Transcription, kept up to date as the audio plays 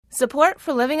Support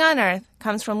for Living on Earth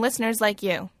comes from listeners like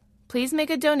you. Please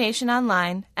make a donation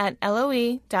online at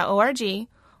loe.org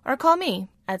or call me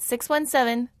at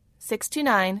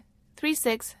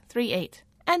 617-629-3638.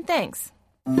 And thanks.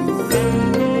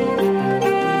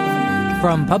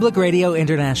 From Public Radio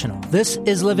International, this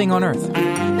is Living on Earth.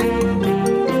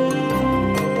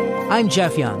 I'm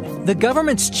Jeff Young. The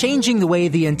government's changing the way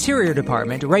the Interior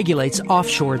Department regulates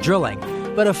offshore drilling.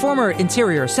 But a former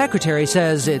Interior Secretary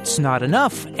says it's not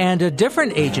enough, and a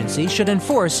different agency should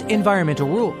enforce environmental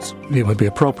rules. It would be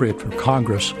appropriate for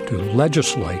Congress to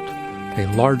legislate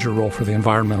a larger role for the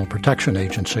Environmental Protection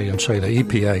Agency and say the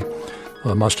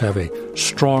EPA must have a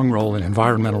strong role in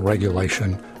environmental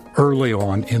regulation early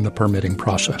on in the permitting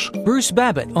process. Bruce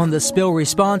Babbitt on the spill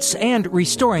response and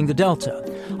restoring the Delta.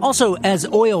 Also, as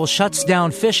oil shuts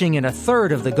down fishing in a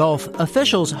third of the Gulf,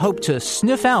 officials hope to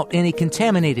sniff out any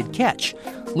contaminated catch,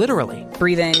 literally.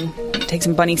 Breathe in, take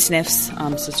some bunny sniffs,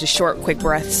 so it's just short, quick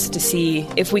breaths to see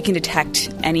if we can detect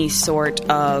any sort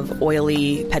of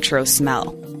oily petro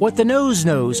smell. What the nose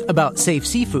knows about safe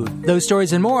seafood. Those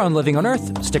stories and more on Living on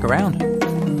Earth. Stick around.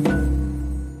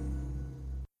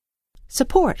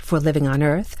 Support for Living on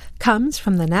Earth comes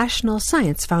from the National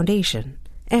Science Foundation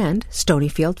and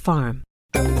Stonyfield Farm.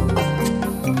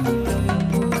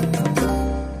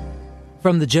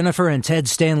 From the Jennifer and Ted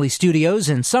Stanley studios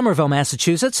in Somerville,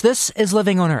 Massachusetts, this is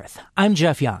Living on Earth. I'm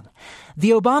Jeff Young.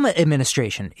 The Obama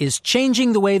administration is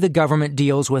changing the way the government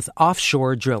deals with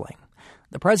offshore drilling.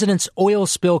 The president's oil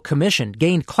spill commission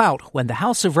gained clout when the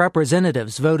House of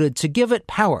Representatives voted to give it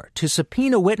power to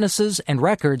subpoena witnesses and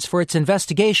records for its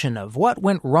investigation of what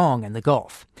went wrong in the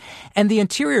Gulf. And the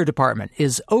Interior Department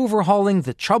is overhauling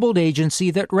the troubled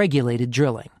agency that regulated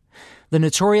drilling. The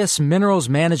notorious Minerals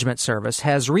Management Service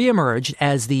has reemerged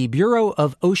as the Bureau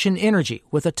of Ocean Energy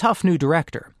with a tough new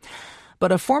director.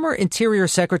 But a former Interior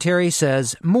Secretary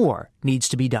says more needs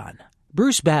to be done.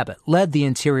 Bruce Babbitt led the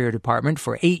Interior Department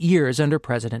for 8 years under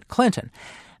President Clinton.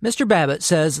 Mr. Babbitt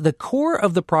says the core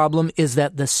of the problem is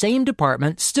that the same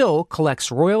department still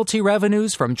collects royalty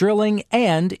revenues from drilling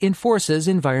and enforces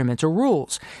environmental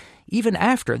rules, even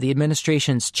after the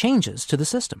administration's changes to the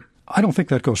system. I don't think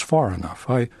that goes far enough.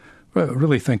 I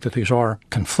really think that these are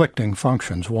conflicting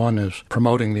functions. One is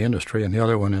promoting the industry and the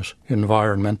other one is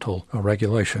environmental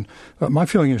regulation. My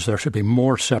feeling is there should be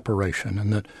more separation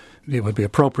and that it would be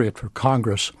appropriate for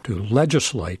Congress to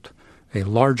legislate a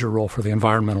larger role for the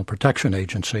Environmental Protection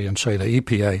Agency and say the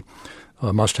EPA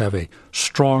must have a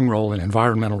strong role in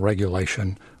environmental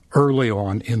regulation early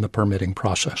on in the permitting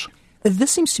process.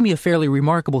 This seems to me a fairly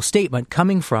remarkable statement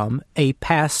coming from a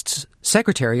past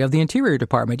Secretary of the Interior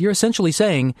Department. You're essentially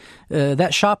saying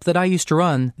that shop that I used to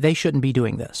run, they shouldn't be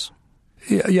doing this.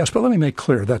 Yes, but let me make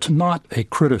clear, that's not a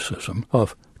criticism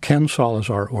of Ken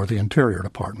Salazar or the Interior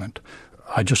Department.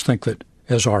 I just think that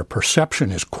as our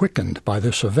perception is quickened by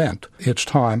this event, it's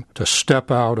time to step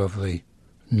out of the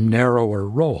narrower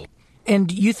role.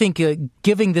 And you think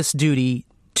giving this duty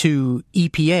to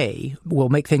EPA will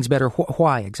make things better?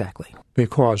 Why exactly?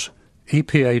 Because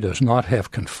EPA does not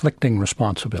have conflicting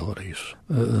responsibilities.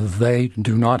 They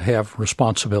do not have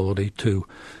responsibility to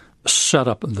set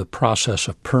up the process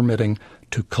of permitting,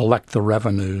 to collect the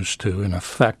revenues, to, in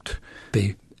effect,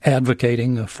 be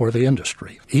advocating for the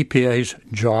industry. EPA's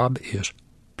job is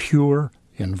pure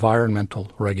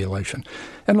environmental regulation.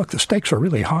 And look, the stakes are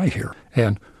really high here.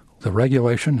 And the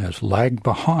regulation has lagged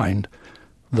behind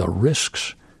the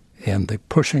risks and the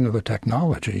pushing of the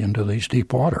technology into these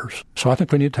deep waters. So I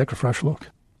think we need to take a fresh look.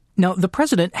 Now, the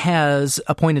president has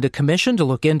appointed a commission to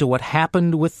look into what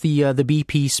happened with the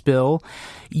BP spill.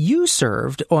 You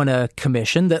served on a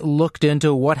commission that looked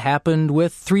into what happened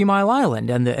with 3 Mile Island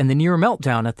and the near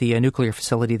meltdown at the nuclear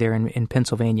facility there in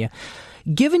Pennsylvania.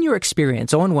 Given your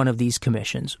experience on one of these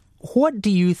commissions, what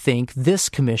do you think this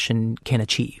commission can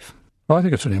achieve? Well, I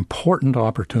think it's an important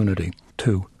opportunity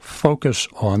to focus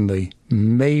on the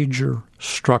major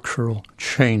structural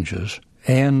changes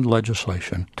and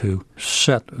legislation to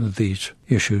set these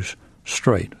issues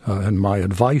straight. And my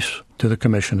advice to the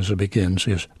Commission as it begins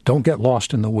is don't get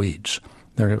lost in the weeds.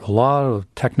 There are a lot of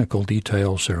technical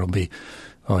details. There will be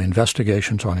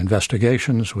investigations on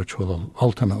investigations, which will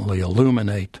ultimately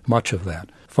illuminate much of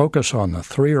that. Focus on the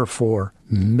 3 or 4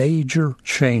 major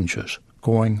changes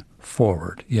going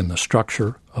forward in the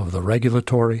structure of the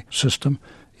regulatory system,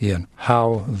 in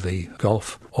how the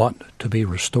Gulf ought to be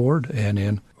restored, and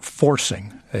in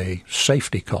forcing a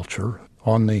safety culture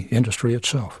on the industry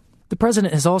itself. The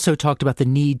president has also talked about the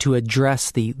need to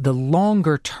address the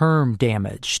longer-term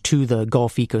damage to the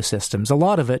Gulf ecosystems, a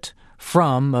lot of it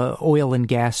from oil and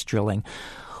gas drilling.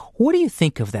 What do you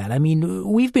think of that? I mean,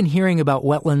 we've been hearing about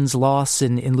wetlands loss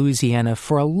in Louisiana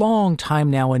for a long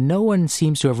time now, and no one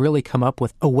seems to have really come up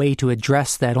with a way to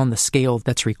address that on the scale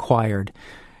that's required.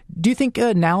 Do you think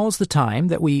now's the time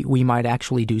that we might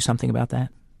actually do something about that?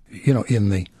 You know, in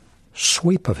the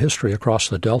sweep of history across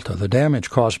the Delta, the damage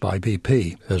caused by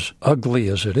BP, as ugly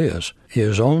as it is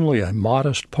only a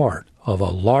modest part of a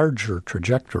larger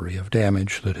trajectory of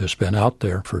damage that has been out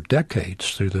there for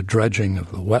decades through the dredging of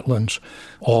the wetlands,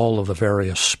 all of the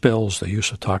various spills, the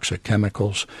use of toxic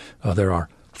chemicals. There are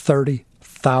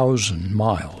 30,000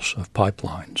 miles of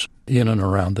pipelines in and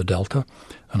around the Delta,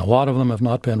 and a lot of them have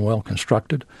not been well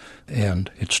constructed,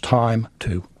 and it's time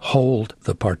to hold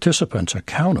the participants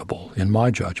accountable, in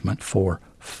my judgment, for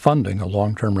funding a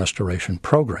long-term restoration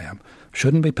program.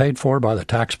 Shouldn't be paid for by the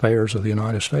taxpayers of the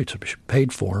United States. It should be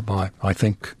paid for by, I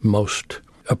think, most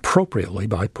appropriately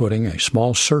by putting a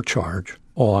small surcharge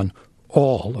on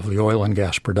all of the oil and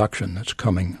gas production that's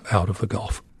coming out of the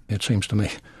Gulf. It seems to me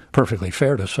perfectly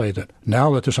fair to say that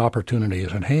now that this opportunity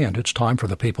is in hand, it's time for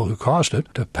the people who caused it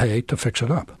to pay to fix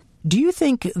it up. Do you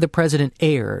think the president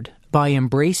erred by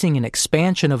embracing an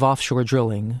expansion of offshore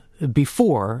drilling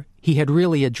before he had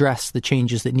really addressed the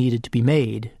changes that needed to be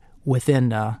made within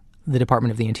the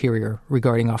Department of the Interior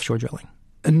regarding offshore drilling?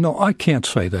 No, I can't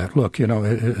say that. Look,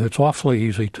 it's awfully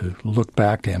easy to look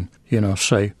back and,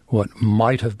 say what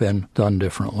might have been done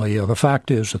differently. The fact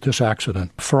is that this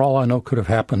accident, for all I know, could have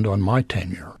happened on my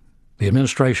tenure. The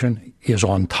administration is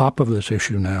on top of this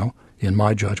issue now. In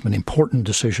my judgment, important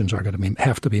decisions are going to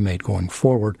have to be made going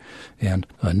forward, and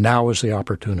now is the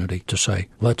opportunity to say,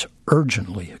 let's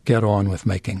urgently get on with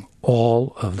making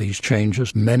all of these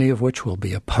changes, many of which will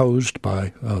be opposed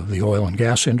by the oil and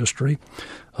gas industry,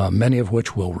 many of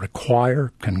which will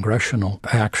require congressional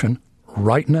action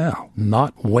right now,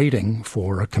 not waiting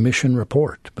for a commission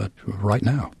report, but right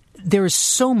now. There is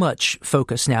so much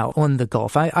focus now on the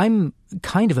Gulf. I'm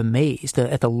kind of amazed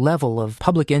at the level of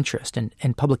public interest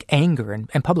and public anger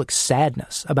and public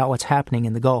sadness about what's happening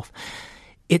in the Gulf.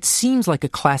 It seems like a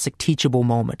classic teachable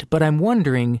moment, but I'm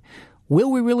wondering, will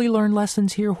we really learn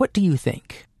lessons here? What do you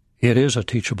think? It is a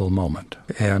teachable moment,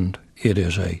 and it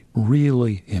is a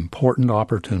really important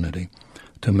opportunity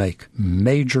to make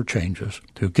major changes,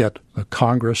 to get the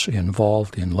Congress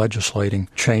involved in legislating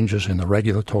changes in the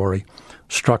regulatory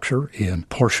structure, in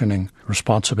portioning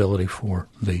responsibility for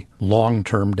the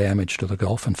long-term damage to the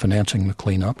Gulf and financing the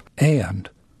cleanup, and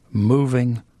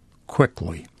moving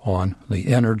quickly on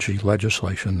the energy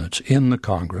legislation that's in the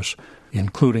Congress,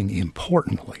 including,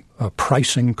 importantly,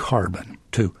 pricing carbon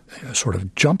to sort of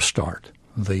jumpstart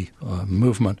the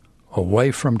movement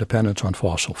away from dependence on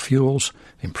fossil fuels,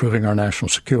 improving our national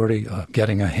security,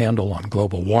 getting a handle on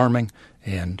global warming,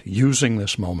 and using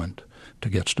this moment to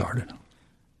get started.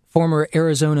 Former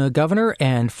Arizona Governor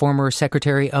and former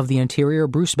Secretary of the Interior,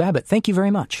 Bruce Babbitt, thank you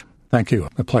very much. Thank you.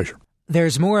 A pleasure.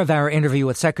 There's more of our interview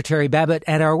with Secretary Babbitt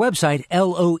at our website,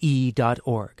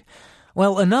 loe.org.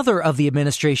 Well, another of the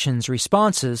administration's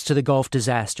responses to the Gulf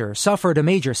disaster suffered a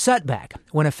major setback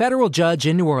when a federal judge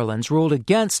in New Orleans ruled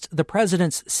against the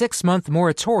president's 6-month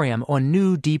moratorium on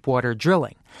new deepwater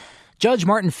drilling. Judge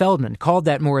Martin Feldman called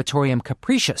that moratorium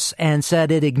capricious and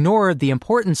said it ignored the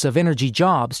importance of energy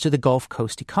jobs to the Gulf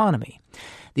Coast economy.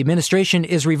 The administration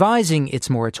is revising its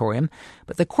moratorium,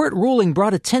 but the court ruling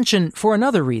brought attention for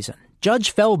another reason. Judge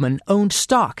Feldman owned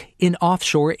stock in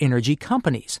offshore energy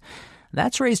companies.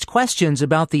 That's raised questions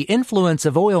about the influence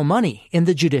of oil money in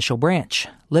the judicial branch.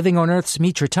 Living on Earth's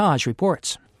Mitra Taj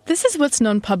reports. This is what's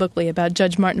known publicly about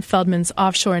Judge Martin Feldman's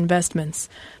offshore investments.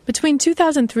 Between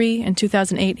 2003 and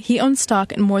 2008, he owned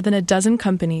stock in more than a dozen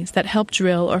companies that helped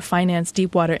drill or finance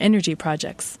deepwater energy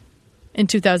projects. In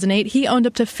 2008, he owned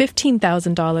up to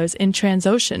 $15,000 in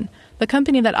Transocean, the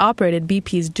company that operated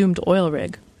BP's doomed oil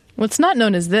rig. What's not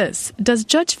known is this: does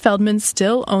Judge Feldman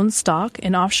still own stock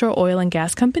in offshore oil and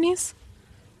gas companies?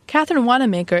 Catherine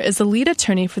Wanamaker is the lead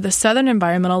attorney for the Southern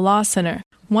Environmental Law Center,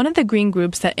 one of the green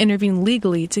groups that intervened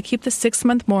legally to keep the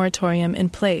 6-month moratorium in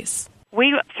place.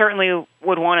 We certainly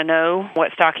would want to know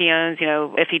what stock he owns.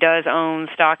 If he does own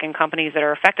stock in companies that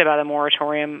are affected by the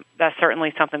moratorium, that's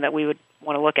certainly something that we would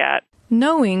want to look at.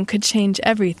 Knowing could change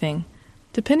everything.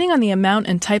 Depending on the amount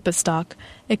and type of stock,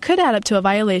 it could add up to a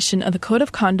violation of the Code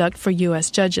of Conduct for U.S.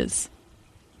 judges.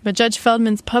 But Judge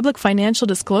Feldman's public financial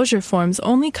disclosure forms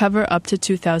only cover up to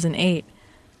 2008.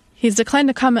 He's declined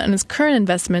to comment on his current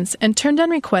investments and turned down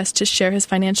requests to share his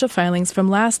financial filings from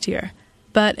last year.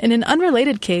 But in an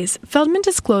unrelated case, Feldman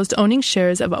disclosed owning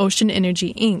shares of Ocean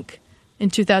Energy, Inc. In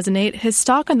 2008, his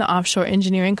stock in the offshore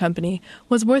engineering company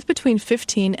was worth between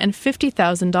 $15,000 and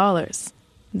 $50,000.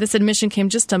 This admission came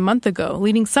just a month ago,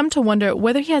 leading some to wonder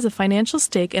whether he has a financial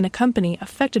stake in a company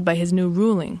affected by his new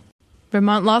ruling.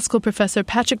 Vermont Law School professor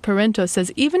Patrick Parento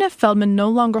says even if Feldman no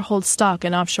longer holds stock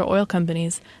in offshore oil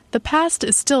companies, the past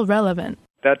is still relevant.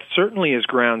 That certainly is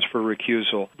grounds for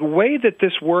recusal. The way that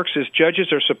this works is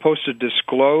judges are supposed to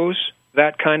disclose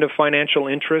that kind of financial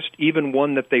interest, even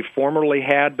one that they formerly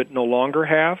had but no longer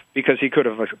have, because he could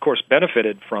have, of course,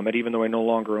 benefited from it, even though he no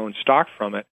longer owns stock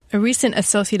from it. A recent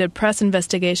Associated Press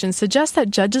investigation suggests that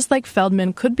judges like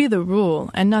Feldman could be the rule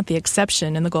and not the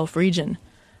exception in the Gulf region.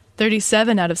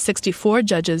 37 out of 64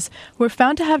 judges were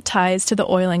found to have ties to the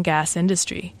oil and gas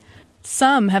industry.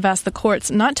 Some have asked the courts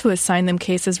not to assign them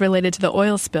cases related to the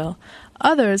oil spill.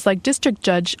 Others, like District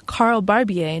Judge Carl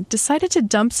Barbier, decided to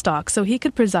dump stock so he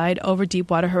could preside over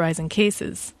Deepwater Horizon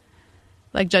cases.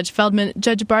 Like Judge Feldman,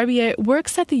 Judge Barbier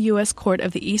works at the U.S. Court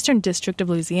of the Eastern District of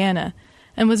Louisiana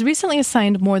and was recently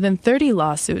assigned more than 30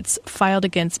 lawsuits filed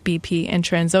against BP and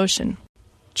Transocean.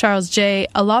 Charles Jay,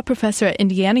 a law professor at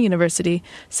Indiana University,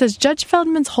 says Judge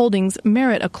Feldman's holdings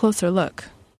merit a closer look.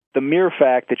 The mere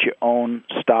fact that you own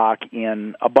stock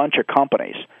in a bunch of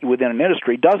companies within an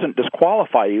industry doesn't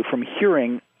disqualify you from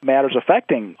hearing matters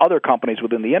affecting other companies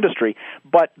within the industry,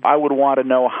 but I would want to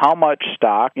know how much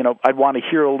stock, I'd want to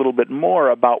hear a little bit more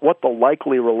about what the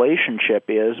likely relationship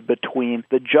is between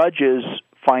the judge's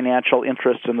financial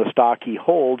interests in the stock he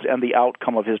holds and the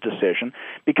outcome of his decision,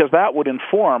 because that would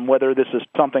inform whether this is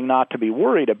something not to be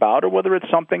worried about or whether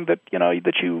it's something that,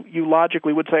 that you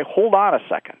logically would say, hold on a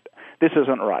second, this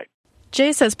isn't right.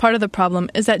 Jay says part of the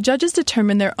problem is that judges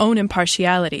determine their own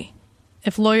impartiality.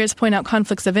 If lawyers point out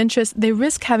conflicts of interest, they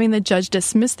risk having the judge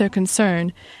dismiss their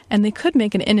concern, and they could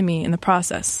make an enemy in the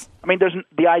process. There's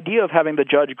the idea of having the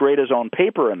judge grade his own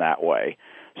paper in that way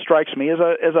strikes me as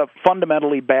a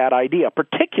fundamentally bad idea,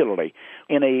 particularly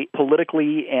in a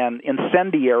politically and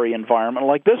incendiary environment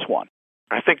like this one.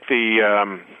 I think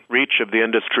the reach of the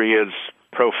industry is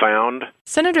profound.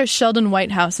 Senator Sheldon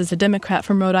Whitehouse is a Democrat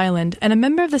from Rhode Island and a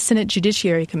member of the Senate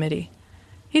Judiciary Committee.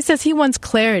 He says he wants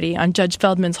clarity on Judge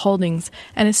Feldman's holdings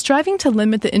and is striving to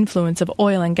limit the influence of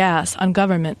oil and gas on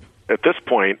government. At this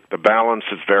point, the balance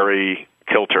is very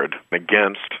tilted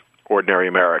against ordinary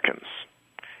Americans.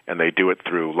 And they do it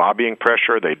through lobbying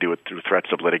pressure, they do it through threats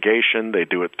of litigation, they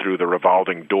do it through the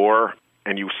revolving door.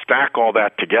 And you stack all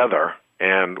that together,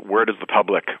 and where does the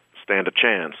public stand a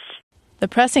chance? The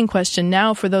pressing question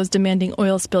now for those demanding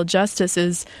oil spill justice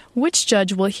is, which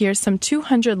judge will hear some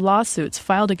 200 lawsuits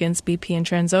filed against BP and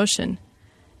Transocean?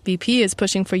 BP is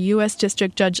pushing for U.S.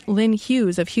 District Judge Lynn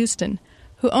Hughes of Houston,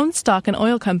 who owns stock in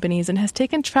oil companies and has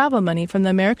taken travel money from the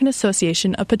American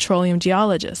Association of Petroleum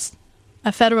Geologists.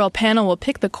 A federal panel will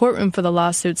pick the courtroom for the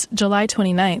lawsuits July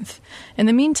 29th. In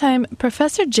the meantime,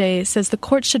 Professor Jay says the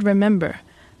court should remember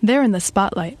they're in the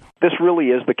spotlight. This really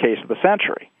is the case of the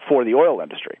century for the oil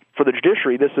industry. For the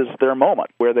judiciary, this is their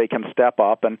moment where they can step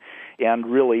up and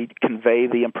really convey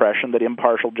the impression that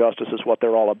impartial justice is what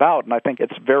they're all about. And I think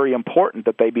it's very important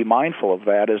that they be mindful of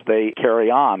that as they carry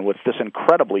on with this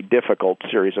incredibly difficult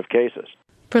series of cases.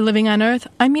 For Living on Earth,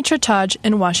 I'm Mitra Taj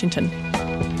in Washington.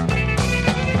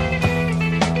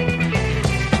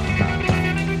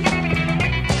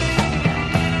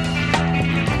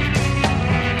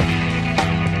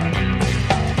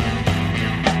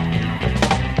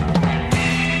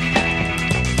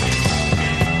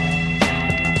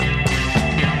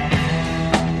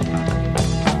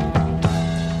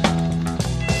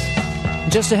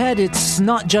 Just ahead, it's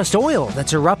not just oil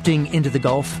that's erupting into the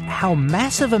Gulf, how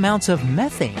massive amounts of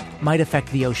methane might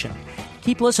affect the ocean.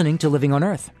 Keep listening to Living on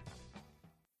Earth.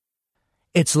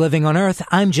 It's Living on Earth.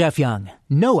 I'm Jeff Young.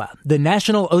 NOAA, the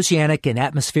National Oceanic and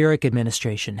Atmospheric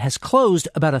Administration, has closed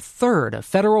about a third of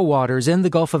federal waters in the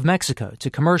Gulf of Mexico to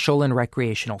commercial and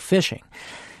recreational fishing.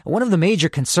 One of the major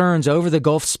concerns over the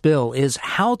Gulf spill is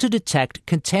how to detect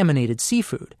contaminated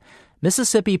seafood.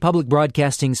 Mississippi Public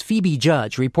Broadcasting's Phoebe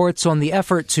Judge reports on the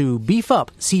effort to beef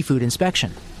up seafood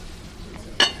inspection.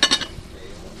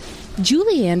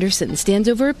 Julie Anderson stands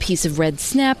over a piece of red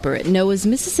snapper at NOAA's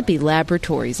Mississippi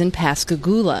Laboratories in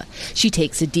Pascagoula. She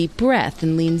takes a deep breath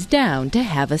and leans down to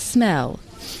have a smell.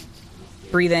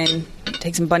 Breathe in,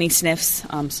 take some bunny sniffs,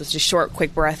 so it's just short,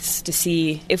 quick breaths to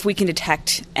see if we can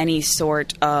detect any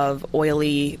sort of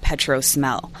oily petro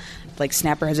smell. Like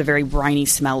snapper has a very briny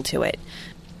smell to it.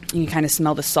 You can kind of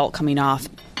smell the salt coming off.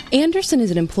 Anderson is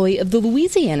an employee of the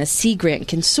Louisiana Sea Grant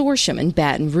Consortium in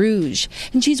Baton Rouge,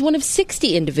 and she's one of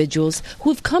 60 individuals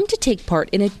who have come to take part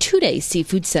in a 2-day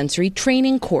seafood sensory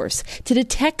training course to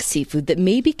detect seafood that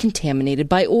may be contaminated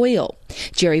by oil.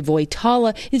 Jerry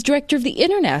Voitala is director of the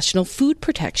International Food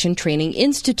Protection Training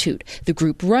Institute, the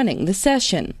group running the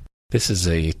session. This is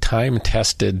a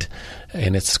time-tested,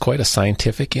 and it's quite a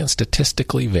scientific and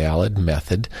statistically valid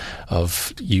method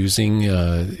of using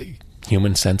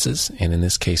human senses, and in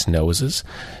this case noses,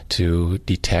 to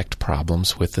detect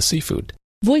problems with the seafood.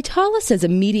 Voitala says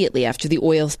immediately after the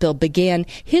oil spill began,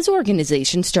 his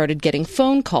organization started getting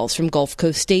phone calls from Gulf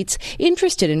Coast states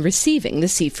interested in receiving the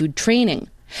seafood training.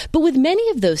 But with many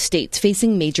of those states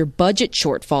facing major budget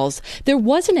shortfalls, there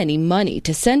wasn't any money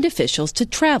to send officials to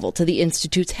travel to the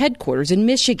Institute's headquarters in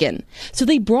Michigan, so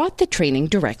they brought the training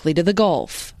directly to the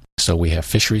Gulf. So we have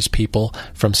fisheries people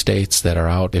from states that are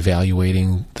out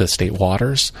evaluating the state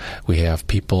waters. We have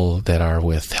people that are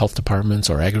with health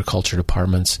departments or agriculture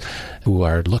departments who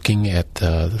are looking at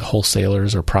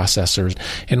wholesalers or processors.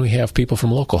 And we have people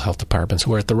from local health departments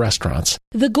who are at the restaurants.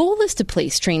 The goal is to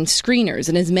place trained screeners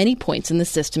in as many points in the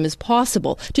system as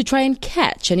possible to try and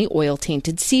catch any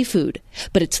oil-tainted seafood.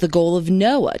 But it's the goal of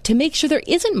NOAA to make sure there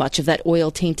isn't much of that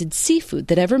oil-tainted seafood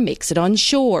that ever makes it on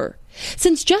shore.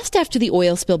 Since just after the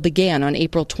oil spill began on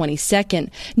April 22nd,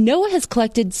 NOAA has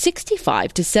collected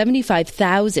 65 to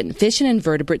 75,000 fish and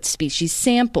invertebrate species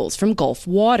samples from Gulf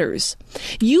waters.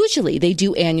 Usually they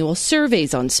do annual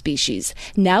surveys on species.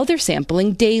 Now they're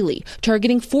sampling daily,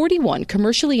 targeting 41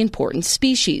 commercially important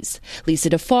species. Lisa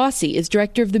DeFosse is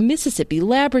director of the Mississippi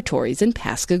Laboratories in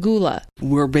Pascagoula.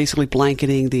 We're basically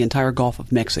blanketing the entire Gulf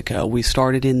of Mexico. We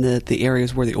started in the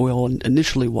areas where the oil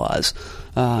initially was.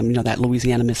 That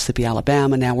Louisiana, Mississippi,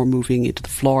 Alabama. Now we're moving into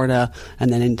Florida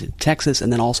and then into Texas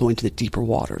and then also into the deeper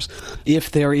waters.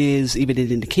 If there is even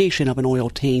an indication of an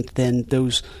oil taint, then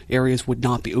those areas would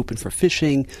not be open for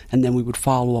fishing, and then we would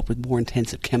follow up with more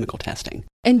intensive chemical testing.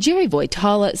 And Jerry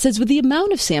Voitala says with the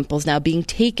amount of samples now being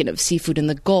taken of seafood in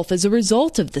the Gulf as a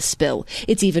result of the spill,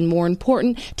 it's even more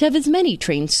important to have as many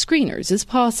trained screeners as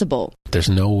possible. There's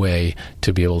no way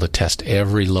to be able to test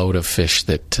every load of fish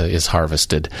that is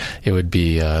harvested. It would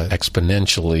be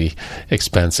exponentially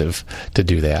expensive to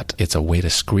do that. It's a way to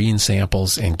screen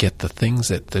samples and get the things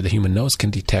that the human nose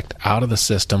can detect out of the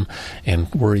system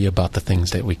and worry about the things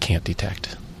that we can't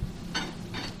detect.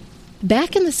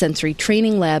 Back in the sensory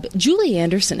training lab, Julie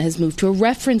Anderson has moved to a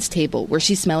reference table where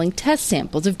she's smelling test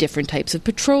samples of different types of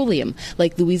petroleum,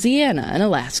 like Louisiana and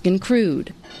Alaskan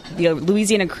crude. The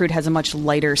Louisiana crude has a much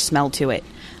lighter smell to it.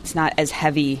 It's not as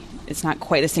heavy. It's not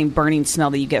quite the same burning smell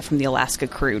that you get from the Alaska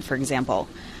crude, for example.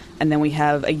 And then we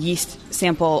have a yeast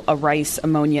sample, a rice,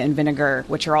 ammonia, and vinegar,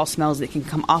 which are all smells that can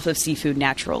come off of seafood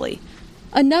naturally.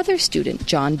 Another student,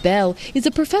 John Bell, is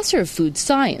a professor of food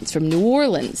science from New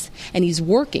Orleans, and he's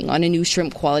working on a new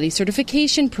shrimp quality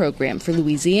certification program for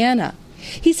Louisiana.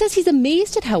 He says he's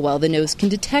amazed at how well the nose can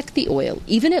detect the oil,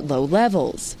 even at low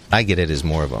levels. I get it as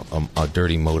more of a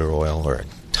dirty motor oil or a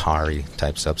tarry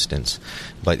type substance,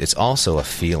 but it's also a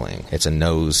feeling. It's a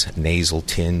nasal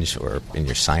tinge or in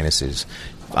your sinuses.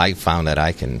 I found that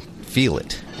I can feel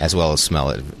it as well as smell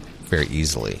it very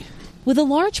easily. With a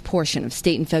large portion of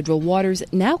state and federal waters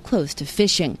now closed to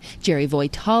fishing, Jerry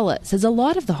Voitala says a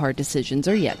lot of the hard decisions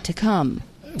are yet to come.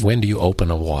 When do you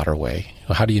open a waterway?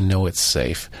 How do you know it's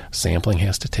safe? Sampling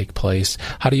has to take place.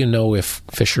 How do you know if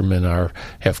fishermen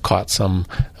have caught some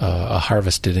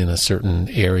harvested in a certain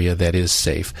area that is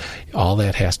safe? All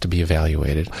that has to be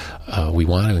evaluated. We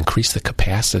want to increase the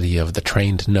capacity of the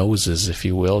trained noses, if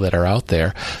you will, that are out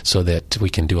there so that we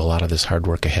can do a lot of this hard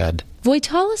work ahead.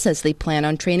 Voitala says they plan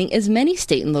on training as many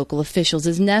state and local officials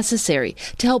as necessary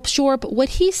to help shore up what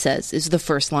he says is the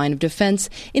first line of defense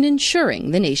in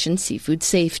ensuring the nation's seafood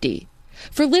safety.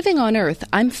 For Living on Earth,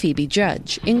 I'm Phoebe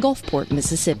Judge in Gulfport,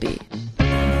 Mississippi.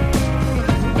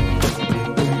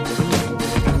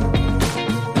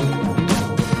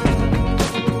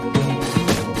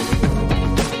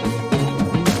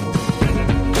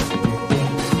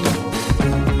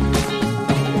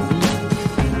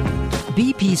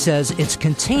 BP says its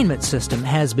containment system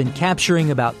has been capturing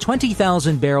about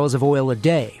 20,000 barrels of oil a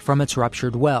day from its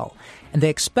ruptured well, and they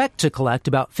expect to collect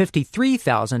about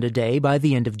 53,000 a day by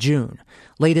the end of June.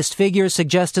 Latest figures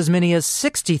suggest as many as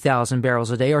 60,000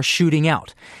 barrels a day are shooting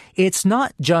out. It's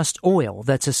not just oil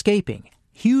that's escaping.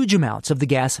 Huge amounts of the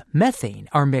gas methane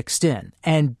are mixed in,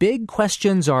 and big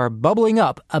questions are bubbling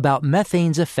up about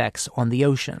methane's effects on the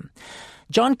ocean.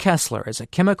 John Kessler is a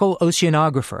chemical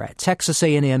oceanographer at Texas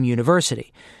A&M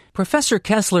University. Professor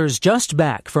Kessler's just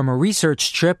back from a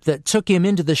research trip that took him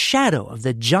into the shadow of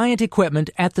the giant equipment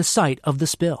at the site of the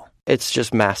spill. It's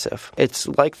just massive. It's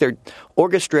like they're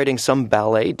orchestrating some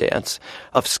ballet dance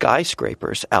of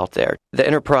skyscrapers out there. The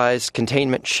Enterprise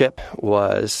containment ship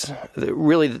was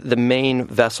really the main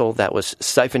vessel that was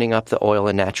siphoning up the oil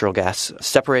and natural gas,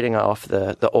 separating off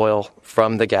the oil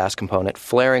from the gas component,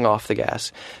 flaring off the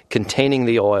gas, containing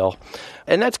the oil.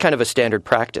 And that's kind of a standard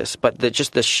practice, but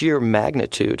just the sheer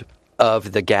magnitude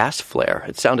of the gas flare.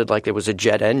 It sounded like there was a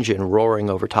jet engine roaring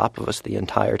over top of us the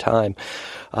entire time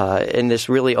in this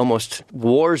really almost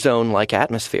war zone-like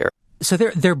atmosphere. So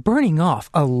they're burning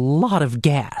off a lot of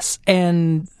gas,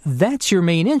 and that's your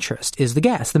main interest, is the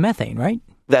gas, the methane, right?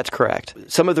 That's correct.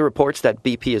 Some of the reports that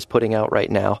BP is putting out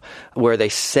right now, where they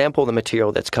sample the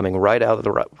material that's coming right out of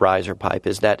the riser pipe,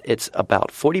 is that it's about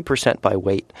 40% by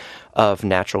weight of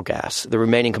natural gas, the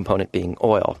remaining component being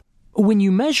oil. When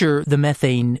you measure the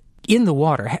methane in the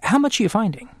water, how much are you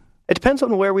finding? It depends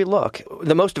on where we look.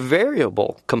 The most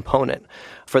variable component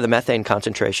for the methane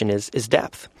concentration is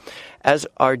depth. As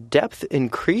our depth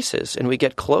increases and we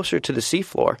get closer to the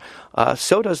seafloor,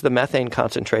 so does the methane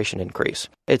concentration increase.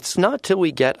 It's not till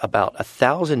we get about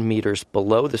 1,000 meters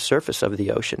below the surface of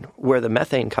the ocean where the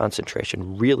methane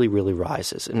concentration really, really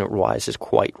rises, and it rises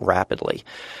quite rapidly.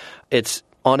 It's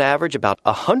on average about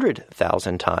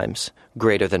 100,000 times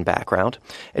greater than background,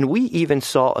 and we even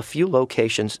saw a few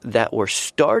locations that were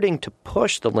starting to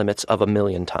push the limits of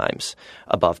 1,000,000 times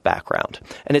above background.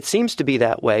 And it seems to be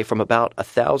that way from about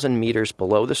 1,000 meters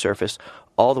below the surface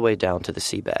all the way down to the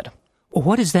seabed.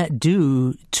 What does that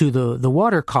do to the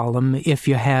water column if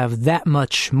you have that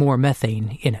much more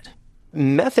methane in it?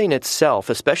 Methane itself,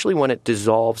 especially when it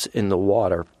dissolves in the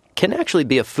water, can actually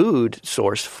be a food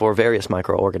source for various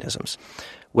microorganisms.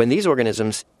 When these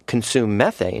organisms consume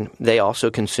methane, they also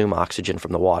consume oxygen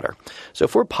from the water. So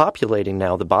if we're populating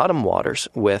now the bottom waters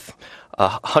with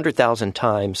 100,000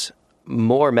 times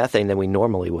more methane than we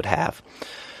normally would have,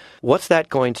 what's that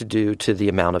going to do to the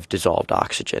amount of dissolved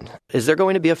oxygen? Is there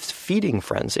going to be a feeding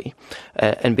frenzy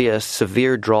and be a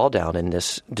severe drawdown in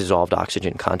this dissolved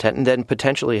oxygen content, and then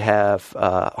potentially have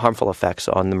harmful effects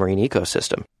on the marine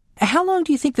ecosystem? How long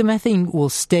do you think the methane will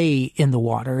stay in the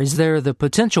water? Is there the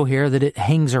potential here that it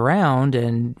hangs around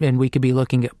and we could be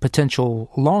looking at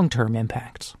potential long-term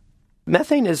impacts?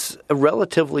 Methane is a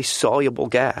relatively soluble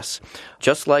gas.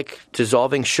 Just like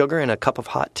dissolving sugar in a cup of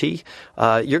hot tea,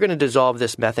 you're going to dissolve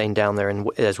this methane down there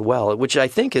as well, which I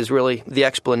think is really the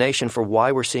explanation for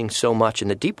why we're seeing so much in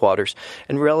the deep waters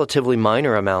and relatively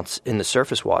minor amounts in the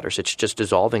surface waters. It's just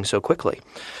dissolving so quickly.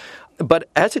 But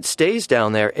as it stays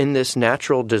down there in this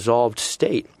natural dissolved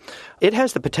state, it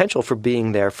has the potential for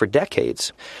being there for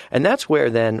decades. And that's where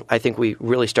then I think we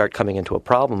really start coming into a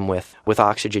problem with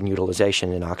oxygen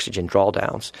utilization and oxygen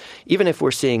drawdowns. Even if we're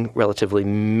seeing relatively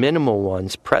minimal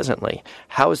ones presently,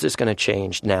 how is this going to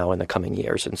change now in the coming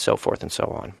years, and so forth and so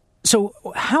on? So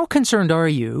how concerned are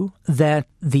you that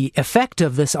the effect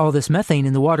of all this methane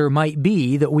in the water might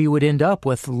be that we would end up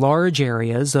with large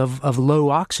areas of low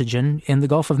oxygen in the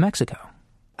Gulf of Mexico?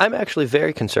 I'm actually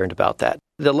very concerned about that.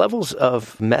 The levels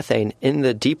of methane in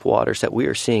the deep waters that we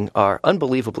are seeing are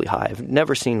unbelievably high. I've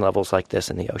never seen levels like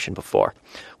this in the ocean before.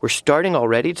 We're starting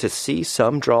already to see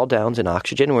some drawdowns in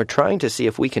oxygen, and we're trying to see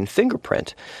if we can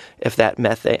fingerprint if that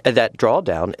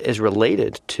drawdown is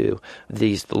related to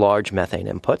these large methane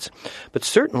inputs. But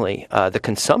certainly the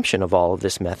consumption of all of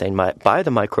this methane by the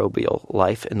microbial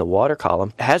life in the water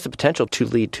column has the potential to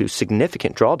lead to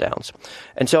significant drawdowns.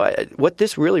 And so what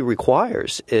this really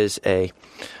requires is a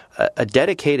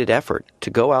dedicated effort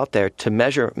to go out there to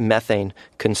measure methane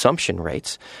consumption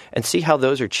rates and see how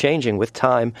those are changing with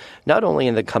time, not only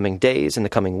in the coming days and the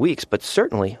coming weeks, but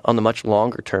certainly on the much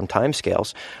longer-term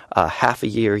timescales, half a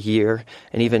year,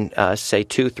 and even, say,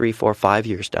 2, 3, 4, 5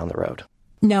 years down the road.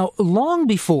 Now, long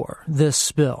before this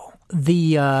spill,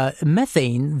 the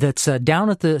methane that's down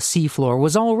at the seafloor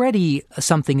was already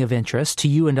something of interest to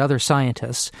you and other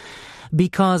scientists,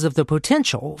 because of the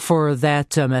potential for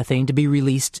that methane to be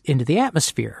released into the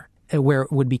atmosphere, where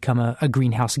it would become a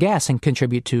greenhouse gas and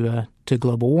contribute to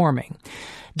global warming.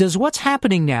 Does what's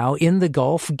happening now in the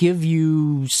Gulf give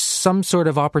you some sort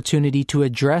of opportunity to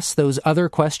address those other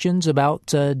questions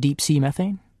about deep sea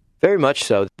methane? Very much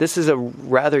so. This is a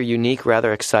rather unique,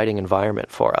 rather exciting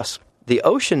environment for us. The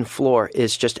ocean floor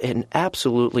is just an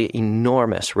absolutely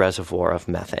enormous reservoir of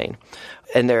methane,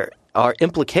 and there are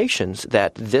implications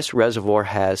that this reservoir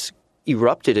has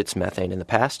erupted its methane in the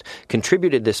past,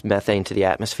 contributed this methane to the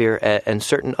atmosphere, and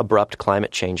certain abrupt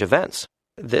climate change events.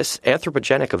 This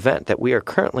anthropogenic event that we are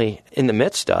currently in the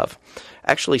midst of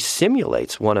actually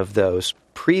simulates one of those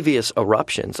previous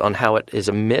eruptions on how it is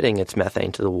emitting its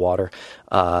methane to the water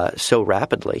so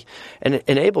rapidly. And it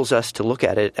enables us to look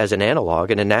at it as an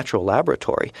analog in a natural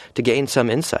laboratory to gain some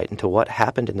insight into what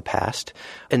happened in the past,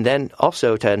 and then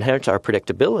also to enhance our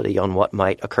predictability on what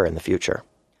might occur in the future.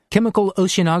 Chemical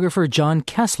oceanographer John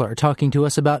Kessler talking to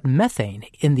us about methane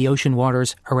in the ocean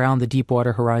waters around the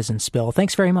Deepwater Horizon spill.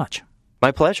 Thanks very much.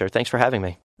 My pleasure. Thanks for having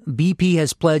me. BP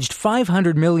has pledged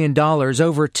 $500 million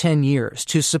over 10 years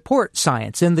to support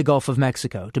science in the Gulf of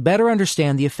Mexico to better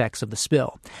understand the effects of the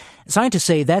spill. Scientists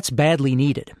say that's badly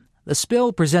needed. The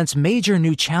spill presents major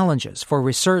new challenges for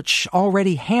research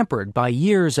already hampered by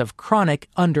years of chronic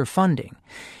underfunding.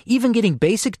 Even getting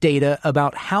basic data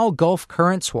about how Gulf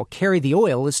currents will carry the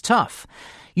oil is tough.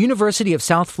 University of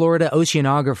South Florida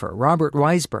oceanographer Robert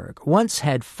Weisberg once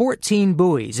had 14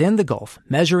 buoys in the Gulf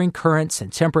measuring currents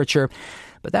and temperature,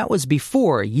 but that was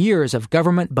before years of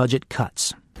government budget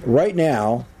cuts. Right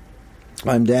now,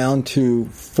 I'm down to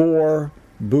 4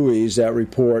 buoys that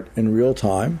report in real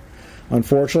time.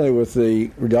 Unfortunately, with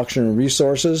the reduction in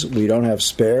resources, we don't have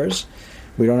spares.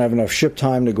 We don't have enough ship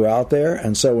time to go out there,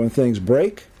 and so when things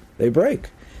break, they break.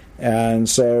 And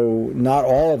so not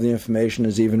all of the information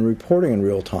is even reporting in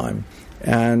real time.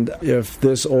 And if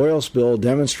this oil spill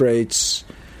demonstrates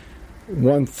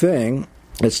one thing,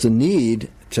 it's the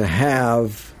need to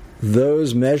have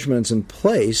those measurements in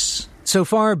place. So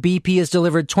far, BP has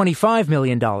delivered $25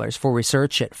 million for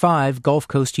research at 5 Gulf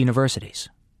Coast universities.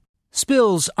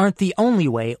 Spills aren't the only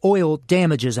way oil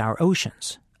damages our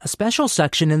oceans. A special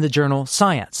section in the journal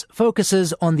Science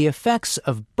focuses on the effects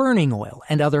of burning oil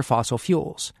and other fossil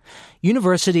fuels.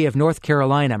 University of North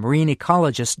Carolina marine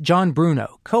ecologist John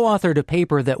Bruno co-authored a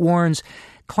paper that warns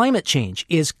climate change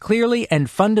is clearly and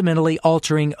fundamentally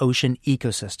altering ocean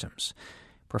ecosystems.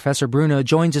 Professor Bruno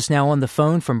joins us now on the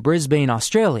phone from Brisbane,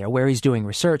 Australia, where he's doing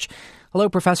research. Hello,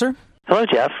 Professor. Hello,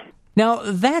 Jeff. Now,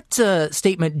 that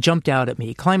statement jumped out at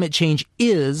me. Climate change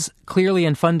is clearly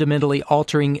and fundamentally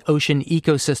altering ocean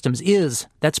ecosystems.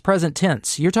 That's present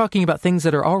tense. You're talking about things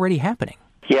that are already happening.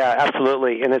 Yeah,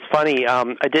 absolutely. And it's funny,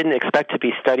 I didn't expect to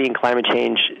be studying climate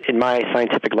change in my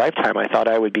scientific lifetime. I thought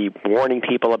I would be warning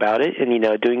people about it and,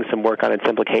 doing some work on its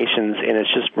implications. And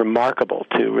it's just remarkable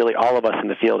to really all of us in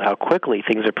the field how quickly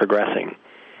things are progressing.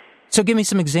 So give me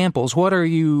some examples. What are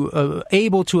you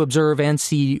able to observe and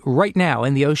see right now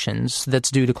in the oceans that's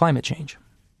due to climate change?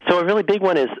 So a really big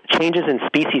one is changes in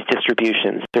species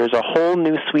distributions. There's a whole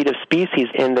new suite of species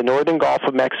in the northern Gulf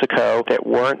of Mexico that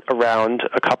weren't around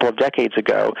a couple of decades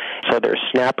ago. So there's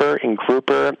snapper and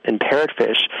grouper and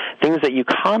parrotfish, things that you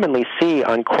commonly see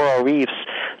on coral reefs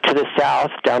to the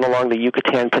south, down along the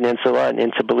Yucatan Peninsula and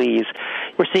into Belize.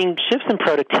 We're seeing shifts in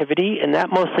productivity, and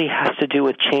that mostly has to do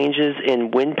with changes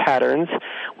in wind patterns,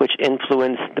 which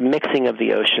influence the mixing of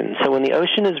the ocean. So when the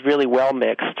ocean is really well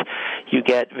mixed, you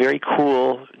get very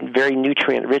cool, very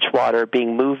nutrient-rich water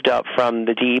being moved up from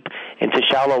the deep into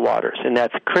shallow waters, and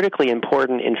that's critically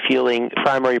important in fueling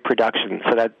primary production.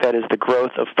 So that is the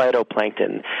growth of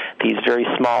phytoplankton, these very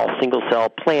small single-cell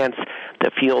plants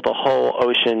that fuel the whole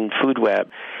ocean food web.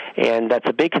 And that's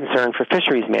a big concern for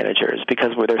fisheries managers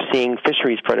because where they're seeing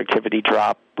fisheries productivity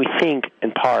drop, we think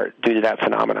in part due to that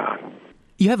phenomenon.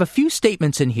 You have a few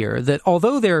statements in here that,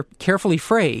 although they're carefully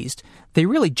phrased, they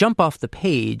really jump off the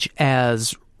page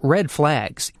as red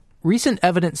flags. Recent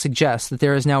evidence suggests that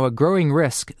there is now a growing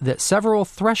risk that several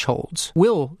thresholds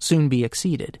will soon be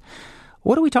exceeded.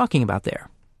 What are we talking about there?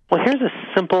 Well, here's a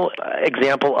simple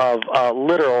example of a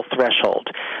literal threshold.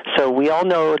 So we all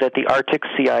know that the Arctic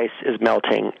sea ice is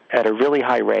melting at a really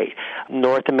high rate.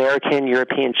 North American,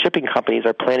 European shipping companies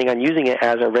are planning on using it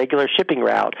as a regular shipping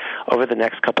route over the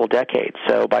next couple of decades.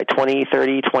 So by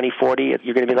 2030, 2040,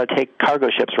 you're going to be able to take cargo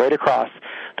ships right across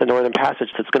the Northern Passage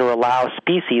that's going to allow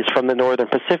species from the Northern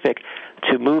Pacific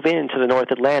to move into the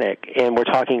North Atlantic. And we're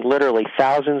talking literally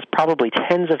thousands, probably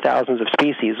tens of thousands of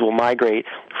species will migrate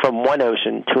from one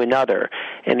ocean to another.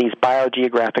 And these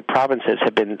biogeographic provinces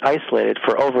have been isolated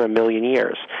for over 1 million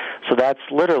years. So that's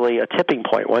literally a tipping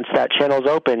point. Once that channel is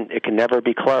open, it can never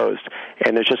be closed.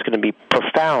 And there's just going to be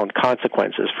profound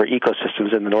consequences for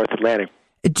ecosystems in the North Atlantic.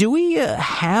 Do we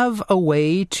have a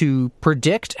way to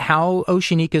predict how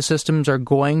ocean ecosystems are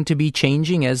going to be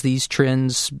changing as these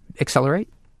trends accelerate?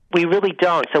 We really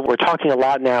don't. So we're talking a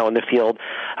lot now in the field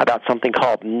about something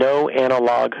called no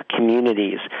analog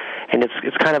communities. And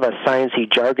it's kind of a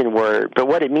sciencey jargon word, but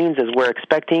what it means is we're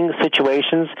expecting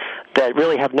situations that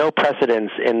really have no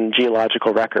precedence in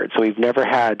geological records. So we've never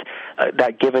had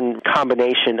that given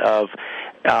combination of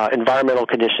environmental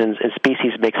conditions and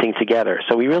species mixing together.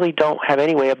 So we really don't have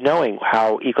any way of knowing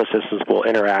how ecosystems will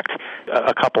interact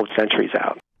a couple of centuries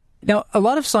out. Now, a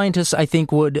lot of scientists, I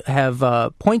think, would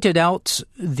have pointed out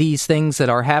these things that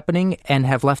are happening and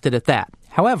have left it at that.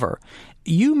 However,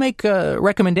 you make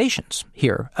recommendations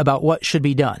here about what should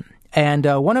be done. And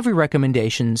one of your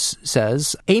recommendations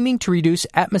says, aiming to reduce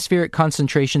atmospheric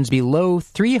concentrations below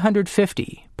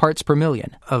 350 parts per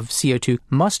million of CO2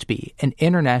 must be an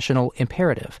international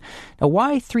imperative. Now,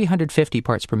 why 350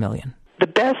 parts per million? The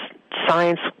best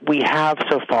science we have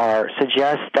so far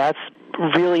suggests that's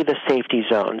really the safety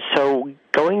zone. So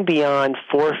going beyond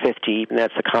 450, and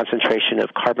that's the concentration of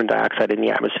carbon dioxide in the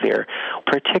atmosphere,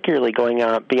 particularly going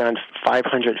out beyond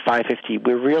 500, 550,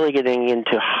 we're really getting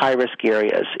into high-risk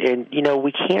areas. And,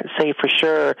 we can't say for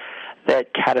sure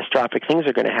that catastrophic things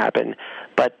are going to happen,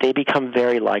 but they become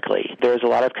very likely. There's a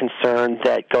lot of concern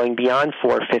that going beyond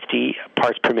 450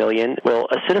 parts per million will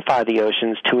acidify the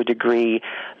oceans to a degree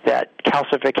that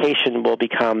calcification will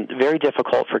become very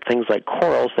difficult for things like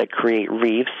corals that create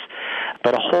reefs,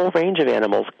 but a whole range of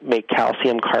animals make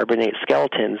calcium carbonate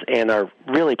skeletons and are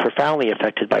really profoundly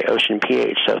affected by ocean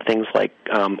pH. So things like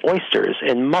oysters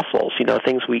and mussels,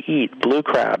 things we eat, blue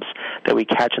crabs that we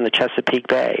catch in the Chesapeake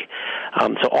Bay.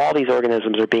 So all these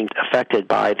organisms are being affected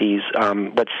by these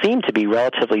what seem to be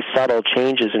relatively subtle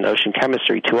changes in ocean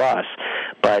chemistry to us.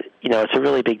 But, it's a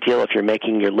really big deal if you're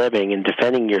making your living and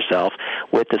defending yourself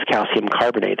with this calcium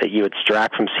carbonate that you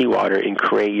extract from seawater and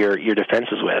create your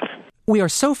defenses with. We are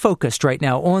so focused right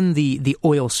now on the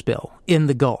oil spill in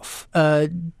the Gulf.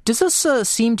 Does this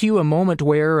seem to you a moment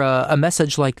where a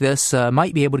message like this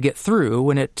might be able to get through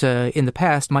when it, in the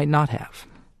past, might not have?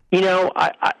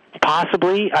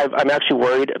 Possibly. I'm actually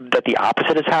worried that the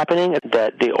opposite is happening,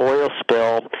 that the oil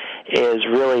spill is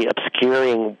really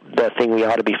obscuring the thing we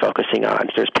ought to be focusing on.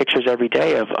 There's pictures every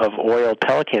day of oiled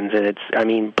pelicans,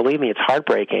 and believe me, it's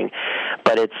heartbreaking,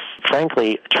 but it's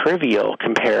frankly trivial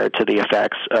compared to the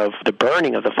effects of the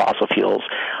burning of the fossil fuels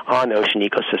on ocean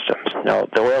ecosystems. Now,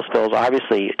 the oil spill is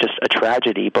obviously just a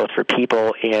tragedy, both for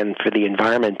people and for the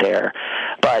environment there,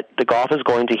 but the Gulf is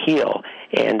going to heal,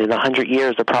 and in 100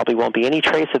 years, there probably won't be any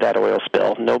trace of that oil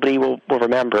spill. Nobody will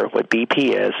remember what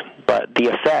BP is, but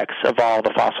the effects of all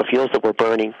the fossil fuels that we're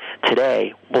burning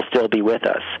today will still be with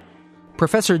us.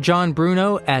 Professor John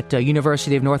Bruno at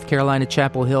University of North Carolina,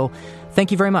 Chapel Hill,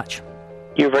 thank you very much.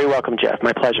 You're very welcome, Jeff.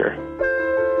 My pleasure.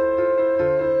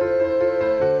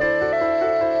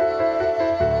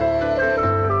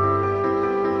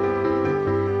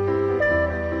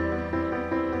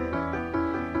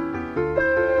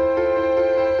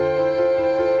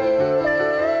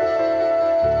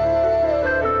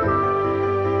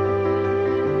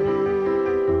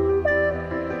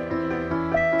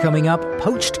 Coming up,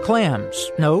 poached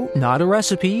clams. No, not a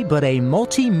recipe, but a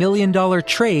multi-million-dollar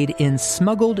trade in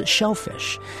smuggled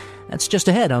shellfish. That's just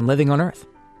ahead on Living on Earth.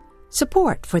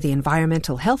 Support for the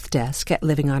Environmental Health Desk at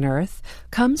Living on Earth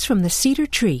comes from the Cedar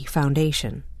Tree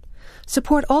Foundation.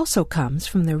 Support also comes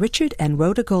from the Richard and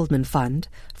Rhoda Goldman Fund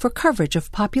for coverage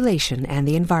of population and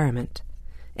the environment,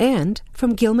 and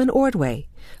from Gilman Ordway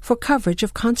for coverage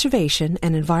of conservation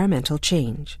and environmental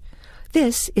change.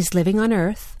 This is Living on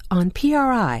Earth on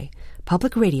PRI,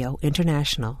 Public Radio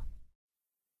International.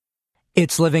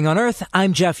 It's Living on Earth.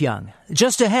 I'm Jeff Young.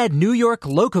 Just ahead, New York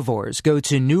locavores go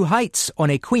to new heights on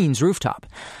a Queens rooftop.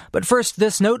 But first,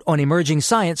 this note on emerging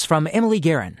science from Emily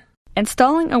Guerin.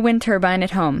 Installing a wind turbine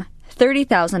at home,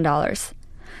 $30,000.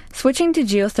 Switching to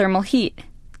geothermal heat,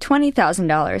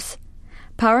 $20,000.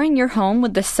 Powering your home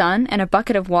with the sun and a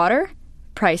bucket of water?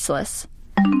 Priceless.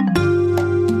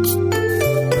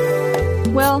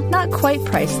 Well, not quite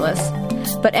priceless,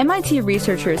 but MIT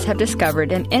researchers have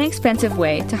discovered an inexpensive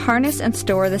way to harness and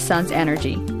store the sun's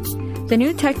energy. The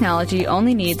new technology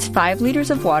only needs 5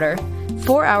 liters of water,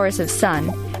 4 hours of sun,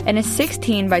 and a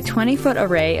 16 by 20 foot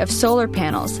array of solar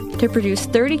panels to produce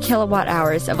 30 kilowatt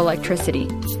hours of electricity.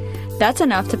 That's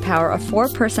enough to power a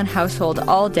 4-person household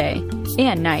all day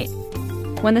and night.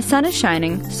 When the sun is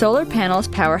shining, solar panels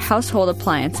power household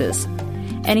appliances.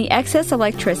 Any excess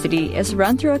electricity is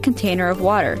run through a container of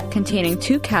water containing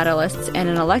 2 catalysts and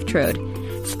an electrode,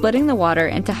 splitting the water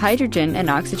into hydrogen and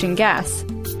oxygen gas.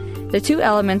 The 2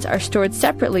 elements are stored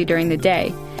separately during the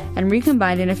day and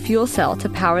recombined in a fuel cell to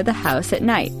power the house at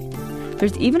night.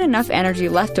 There's even enough energy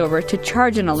left over to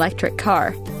charge an electric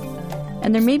car.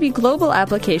 And there may be global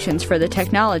applications for the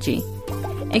technology.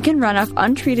 It can run off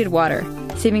untreated water,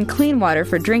 saving clean water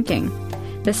for drinking.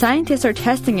 The scientists are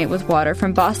testing it with water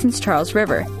from Boston's Charles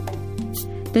River.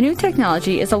 The new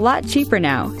technology is a lot cheaper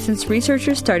now since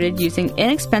researchers started using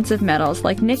inexpensive metals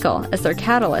like nickel as their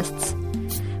catalysts.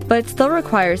 But it still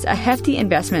requires a hefty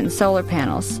investment in solar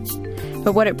panels.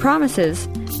 But what it promises,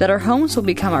 that our homes will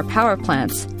become our power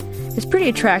plants, is pretty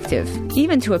attractive,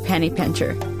 even to a penny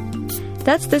pincher.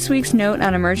 That's this week's Note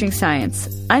on Emerging Science.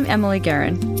 I'm Emily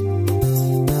Guerin.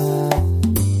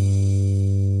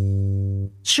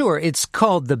 Sure, it's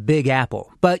called the Big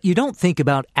Apple, but you don't think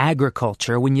about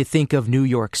agriculture when you think of New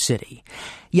York City.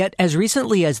 Yet, as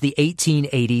recently as the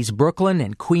 1880s, Brooklyn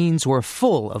and Queens were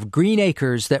full of green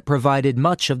acres that provided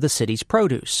much of the city's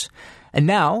produce. And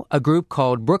now, a group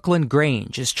called Brooklyn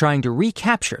Grange is trying to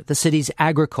recapture the city's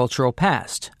agricultural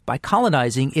past by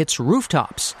colonizing its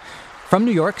rooftops. From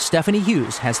New York, Stephanie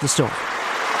Hughes has the story.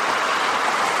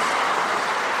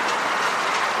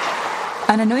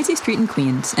 On a noisy street in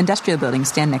Queens, industrial buildings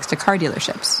stand next to car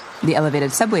dealerships. The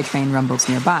elevated subway train rumbles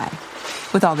nearby.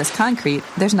 With all this concrete,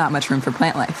 there's not much room for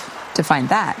plant life. To find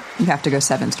that, you have to go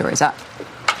 7 stories up.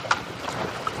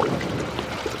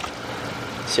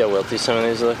 See how wilty some of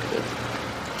these look?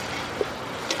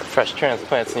 Fresh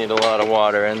transplants need a lot of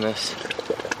water in this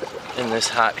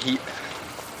hot heat.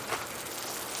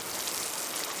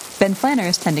 Ben Flanner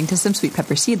is tending to some sweet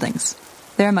pepper seedlings.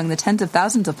 They're among the tens of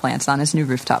thousands of plants on his new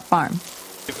rooftop farm.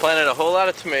 We planted a whole lot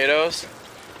of tomatoes,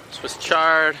 Swiss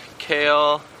chard,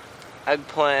 kale,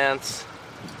 eggplants.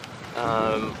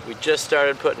 We just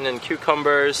started putting in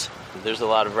cucumbers. There's a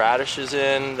lot of radishes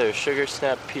in. There's sugar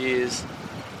snap peas.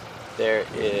 There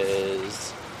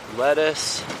is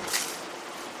lettuce.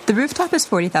 The rooftop is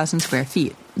 40,000 square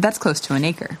feet. That's close to an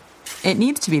acre. It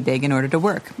needs to be big in order to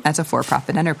work as a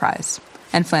for-profit enterprise,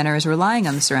 and Flanner is relying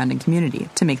on the surrounding community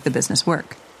to make the business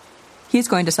work. He's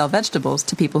going to sell vegetables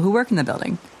to people who work in the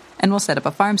building, and will set up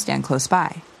a farm stand close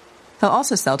by. He'll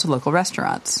also sell to local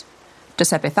restaurants.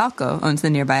 Giuseppe Falco owns the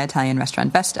nearby Italian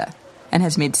restaurant Vesta, and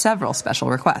has made several special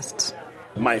requests.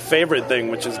 My favorite thing,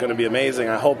 which is going to be amazing,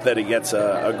 I hope that he gets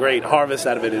a great harvest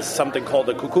out of it, is something called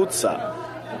a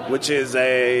cucuzza, which is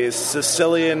a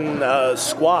Sicilian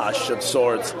squash of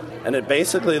sorts, and it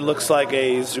basically looks like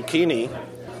a zucchini,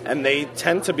 and they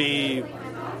tend to be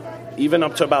even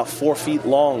up to about 4 feet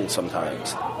long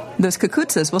sometimes. Those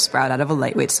cucuzzas will sprout out of a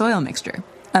lightweight soil mixture.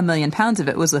 1 million pounds of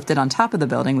it was lifted on top of the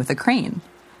building with a crane.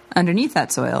 Underneath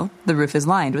that soil, the roof is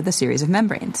lined with a series of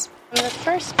membranes. The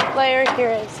first layer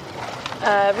here is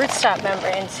rootstop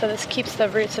membrane, so this keeps the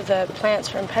roots of the plants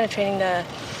from penetrating the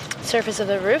surface of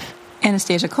the roof.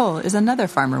 Anastasia Cole is another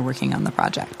farmer working on the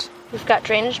project. We've got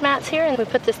drainage mats here, and we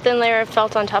put this thin layer of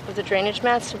felt on top of the drainage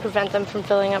mats to prevent them from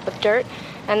filling up with dirt.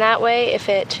 And that way, if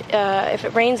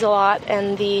it rains a lot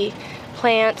and the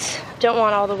plants don't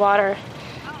want all the water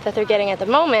that they're getting at the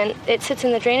moment, it sits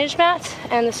in the drainage mats,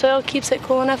 and the soil keeps it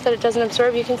cool enough that it doesn't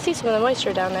absorb. You can see some of the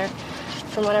moisture down there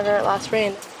from whenever it last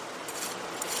rained.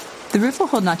 The roof will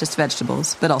hold not just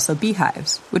vegetables, but also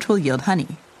beehives, which will yield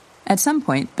honey. At some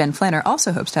point, Ben Flanner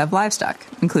also hopes to have livestock,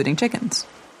 including chickens.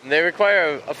 They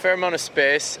require a fair amount of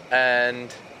space,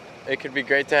 and it could be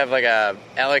great to have like a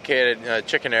allocated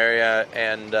chicken area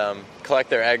and collect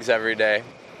their eggs every day.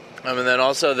 And then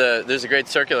also there's a great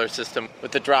circular system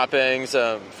with the droppings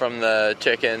from the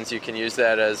chickens. You can use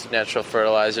that as natural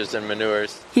fertilizers and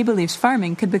manures. He believes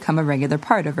farming could become a regular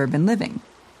part of urban living.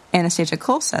 Anastasia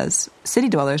Cole says city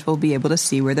dwellers will be able to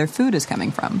see where their food is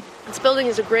coming from. This building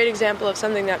is a great example of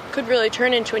something that could really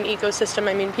turn into an ecosystem.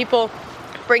 I mean, people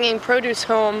bringing produce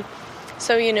home,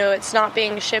 so it's not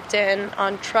being shipped in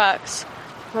on trucks.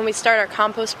 When we start our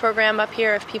compost program up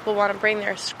here, if people want to bring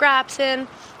their scraps in,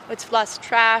 it's less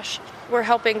trash. We're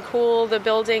helping cool the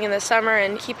building in the summer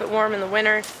and keep it warm in the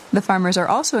winter. The farmers are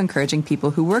also encouraging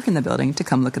people who work in the building to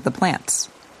come look at the plants.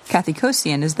 Kathy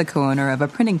Kosian is the co-owner of a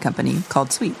printing company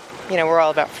called Sweet. We're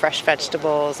all about fresh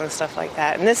vegetables and stuff like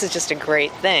that. And this is just a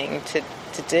great thing to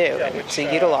do, and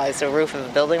to utilize the roof of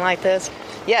a building like this.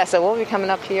 Yeah, so we'll be coming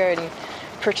up here and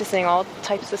purchasing all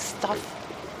types of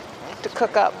stuff to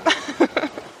cook up.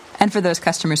 And for those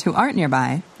customers who aren't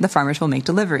nearby, the farmers will make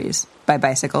deliveries by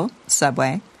bicycle,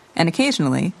 subway, and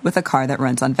occasionally with a car that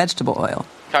runs on vegetable oil.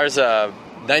 Car's a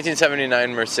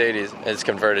 1979 Mercedes. It's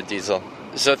converted diesel.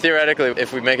 So theoretically,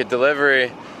 if we make a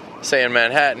delivery, say in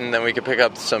Manhattan, then we could pick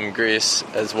up some grease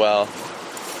as well.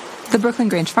 The Brooklyn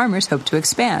Grange farmers hope to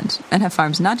expand and have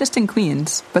farms not just in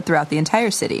Queens, but throughout the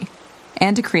entire city,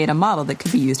 and to create a model that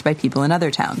could be used by people in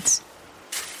other towns.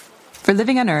 For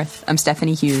Living on Earth, I'm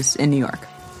Stephanie Hughes in New York.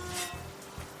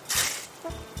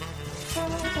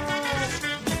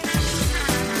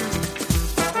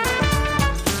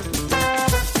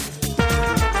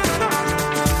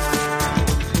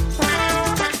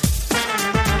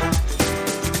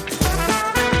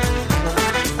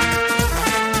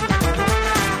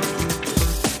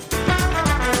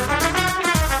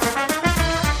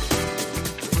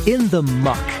 In the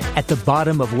muck at the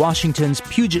bottom of Washington's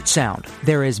Puget Sound,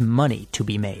 there is money to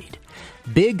be made.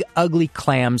 Big, ugly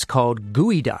clams called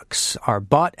gooey ducks are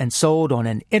bought and sold on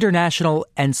an international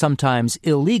and sometimes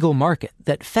illegal market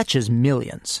that fetches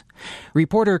millions.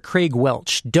 Reporter Craig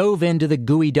Welch dove into the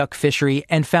gooey duck fishery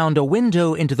and found a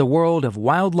window into the world of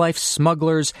wildlife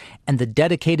smugglers and the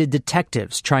dedicated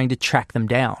detectives trying to track them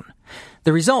down.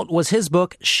 The result was his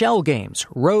book, Shell Games,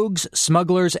 Rogues,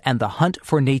 Smugglers, and the Hunt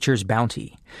for Nature's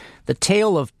Bounty. The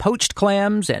tale of poached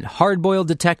clams and hard-boiled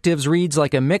detectives reads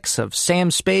like a mix of Sam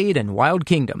Spade and Wild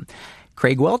Kingdom.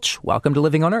 Craig Welch, welcome to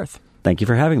Living on Earth. Thank you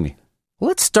for having me.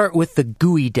 Let's start with the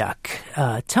gooey duck.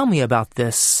 Tell me about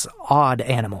this odd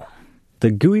animal. The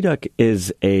gooey duck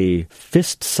is a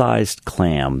fist-sized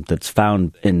clam that's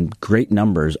found in great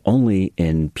numbers only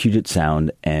in Puget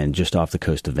Sound and just off the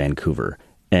coast of Vancouver.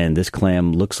 And this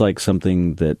clam looks like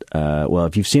something that,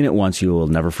 if you've seen it once, you will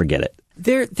never forget it.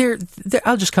 They're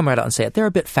I'll just come right out and say it. They're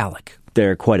a bit phallic.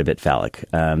 They're quite a bit phallic.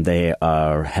 They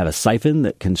have a siphon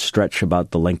that can stretch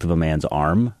about the length of a man's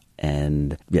arm.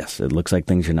 And yes, it looks like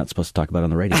things you're not supposed to talk about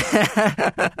on the radio.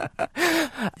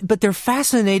 But they're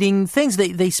fascinating things.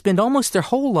 They spend almost their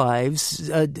whole lives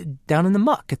down in the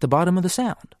muck at the bottom of the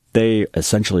sound. They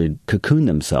essentially cocoon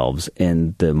themselves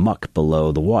in the muck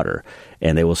below the water,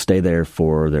 and they will stay there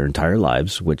for their entire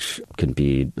lives, which can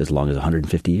be as long as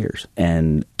 150 years.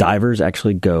 And divers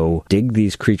actually go dig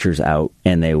these creatures out,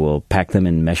 and they will pack them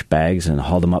in mesh bags and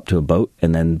haul them up to a boat,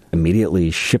 and then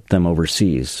immediately ship them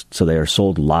overseas. So they are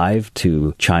sold live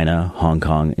to China, Hong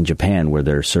Kong, and Japan, where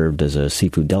they're served as a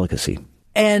seafood delicacy.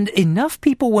 And enough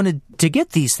people wanted to get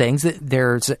these things that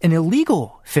there's an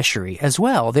illegal fishery as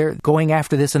well. They're going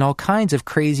after this in all kinds of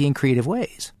crazy and creative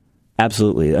ways.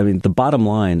 Absolutely. I mean, the bottom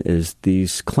line is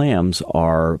these clams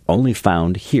are only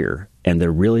found here, and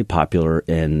they're really popular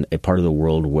in a part of the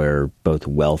world where both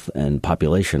wealth and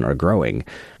population are growing.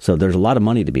 So there's a lot of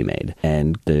money to be made,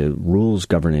 and the rules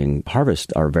governing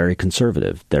harvest are very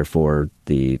conservative. Therefore,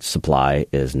 the supply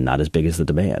is not as big as the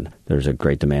demand. There's a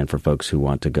great demand for folks who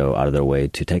want to go out of their way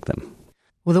to take them.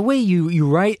 Well, the way you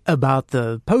write about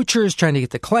the poachers trying to get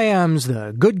the clams,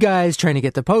 the good guys trying to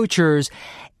get the poachers,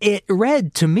 it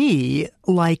read to me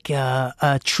like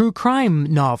a true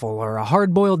crime novel or a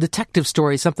hard-boiled detective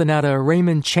story, something out of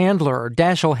Raymond Chandler or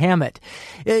Dashiell Hammett.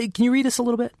 Can you read us a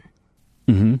little bit?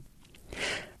 Mm-hmm.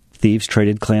 Thieves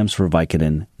traded clams for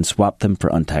Vicodin and swapped them for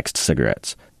untaxed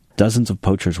cigarettes. Dozens of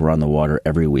poachers were on the water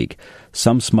every week,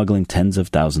 some smuggling tens of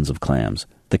thousands of clams.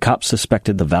 The cops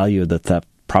suspected the value of the theft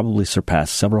probably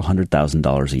surpassed several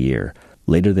 $100,000 a year.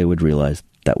 Later, they would realize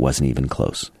that wasn't even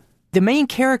close. The main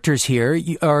characters here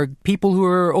are people who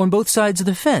are on both sides of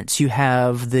the fence. You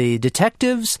have the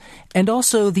detectives and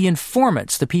also the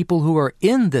informants, the people who are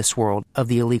in this world of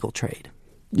the illegal trade.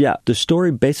 Yeah, the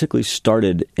story basically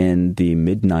started in the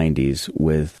mid-'90s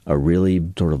with a really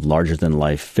sort of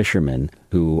larger-than-life fisherman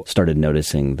who started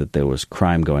noticing that there was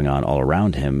crime going on all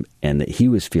around him and that he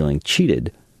was feeling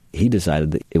cheated. He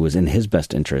decided that it was in his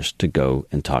best interest to go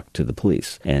and talk to the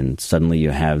police. And suddenly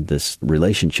you have this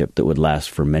relationship that would last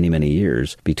for many, many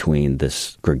years between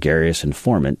this gregarious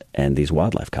informant and these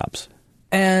wildlife cops.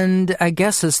 And I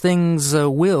guess as things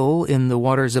will in the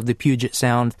waters of the Puget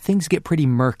Sound, things get pretty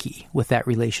murky with that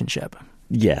relationship.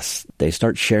 Yes, they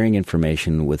start sharing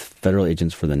information with federal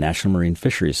agents for the National Marine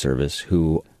Fisheries Service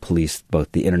who police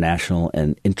both the international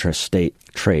and intrastate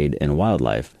trade in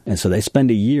wildlife. And so they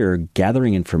spend a year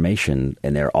gathering information,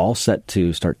 and they're all set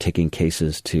to start taking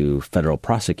cases to federal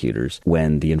prosecutors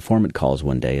when the informant calls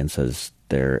one day and says,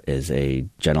 there is a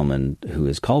gentleman who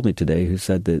has called me today who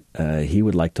said that he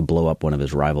would like to blow up one of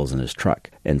his rivals in his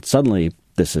truck. And suddenly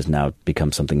this has now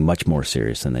become something much more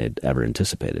serious than they had ever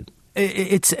anticipated.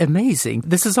 It's amazing.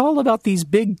 This is all about these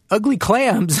big, ugly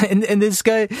clams, and this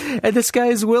guy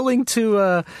is willing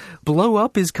to blow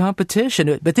up his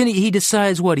competition. But then he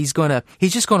decides what he's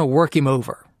just gonna work him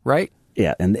over, right?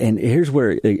 Yeah, and here's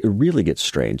where it really gets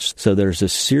strange. So there's a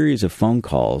series of phone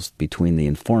calls between the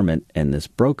informant and this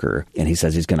broker, and he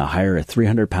says he's going to hire a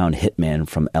 300-pound hitman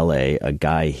from L.A., a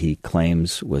guy he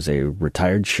claims was a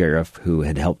retired sheriff who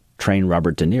had helped train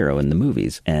Robert De Niro in the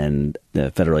movies. And the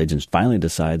federal agents finally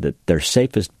decide that their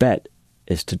safest bet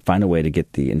is to find a way to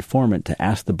get the informant to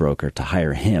ask the broker to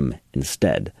hire him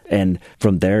instead. And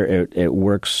from there, it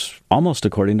works almost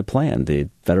according to plan. The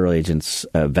federal agents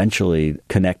eventually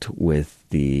connect with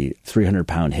the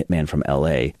 300-pound hitman from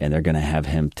L.A., and they're going to have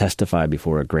him testify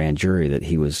before a grand jury that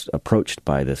he was approached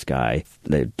by this guy.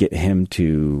 They get him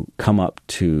to come up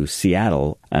to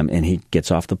Seattle, and he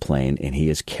gets off the plane, and he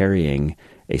is carrying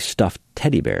a stuffed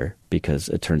teddy bear because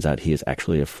it turns out he is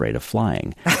actually afraid of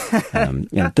flying.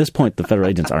 And at this point, the federal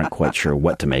agents aren't quite sure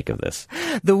what to make of this.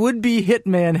 The would-be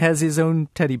hitman has his own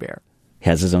teddy bear.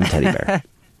 Has his own teddy bear.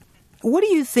 What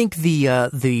do you think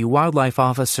the wildlife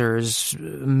officers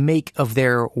make of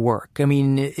their work? I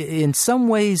mean, in some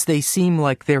ways they seem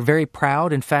like they're very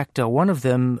proud. In fact, one of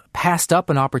them passed up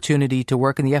an opportunity to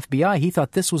work in the FBI. He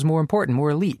thought this was more important, more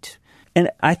elite. And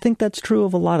I think that's true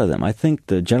of a lot of them. I think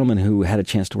the gentleman who had a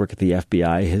chance to work at the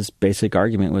FBI, his basic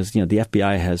argument was, the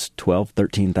FBI has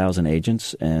 13,000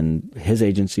 agents, and his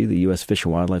agency, the U.S. Fish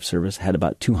and Wildlife Service, had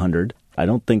about 200. I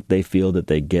don't think they feel that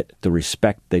they get the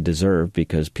respect they deserve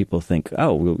because people think,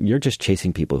 oh, well, you're just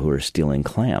chasing people who are stealing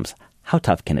clams. How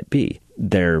tough can it be?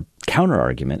 Their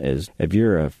counter-argument is, if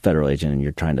you're a federal agent and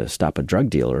you're trying to stop a drug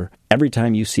dealer, every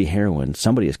time you see heroin,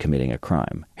 somebody is committing a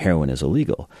crime. Heroin is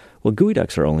illegal. Well, gooey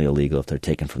ducks are only illegal if they're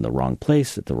taken from the wrong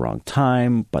place at the wrong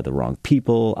time, by the wrong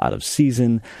people, out of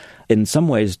season. In some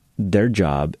ways, their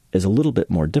job is a little bit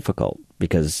more difficult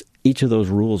because each of those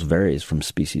rules varies from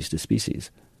species to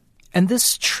species. And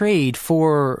this trade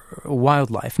for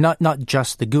wildlife, not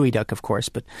just the gooey duck, of course,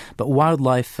 but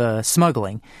wildlife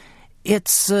smuggling,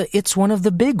 it's one of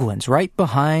the big ones, right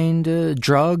behind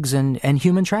drugs and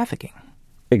human trafficking.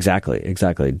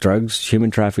 Exactly. Drugs,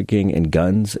 human trafficking, and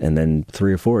guns, and then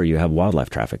 3 or 4, you have wildlife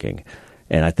trafficking.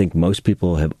 And I think most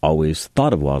people have always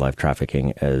thought of wildlife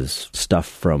trafficking as stuff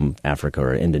from Africa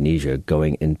or Indonesia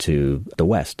going into the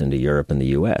West, into Europe and the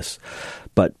U.S.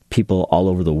 But people all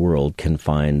over the world can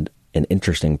find an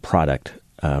interesting product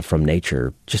from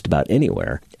nature just about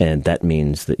anywhere. And that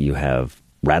means that you have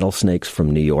rattlesnakes from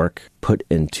New York put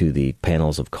into the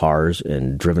panels of cars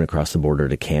and driven across the border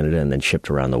to Canada and then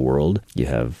shipped around the world. You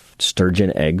have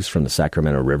sturgeon eggs from the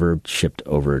Sacramento River shipped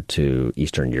over to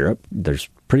Eastern Europe. There's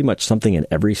pretty much something in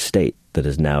every state that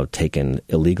is now taken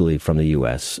illegally from the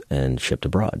U.S. and shipped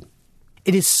abroad.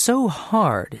 It is so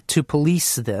hard to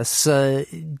police this.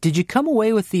 Did you come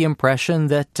away with the impression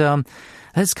that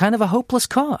it's kind of a hopeless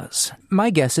cause?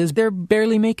 My guess is they're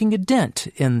barely making a dent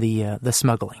in the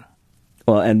smuggling.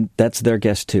 Well, and that's their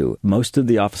guess, too. Most of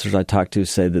the officers I talked to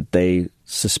say that they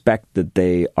suspect that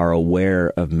they are aware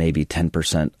of maybe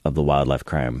 10% of the wildlife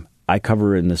crime. I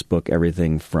cover in this book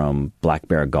everything from black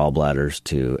bear gallbladders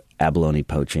to abalone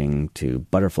poaching to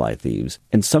butterfly thieves.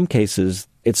 In some cases,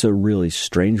 it's a really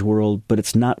strange world, but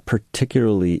it's not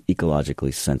particularly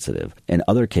ecologically sensitive. In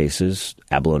other cases,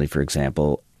 abalone, for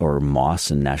example, or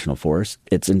moss in national forests,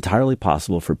 it's entirely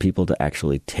possible for people to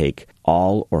actually take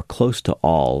all or close to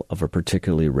all of a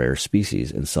particularly rare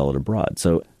species and sell it abroad.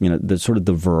 So,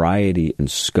 the variety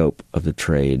and scope of the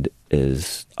trade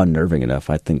is unnerving enough.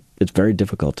 I think it's very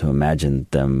difficult to imagine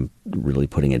them really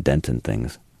putting a dent in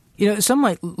things. Some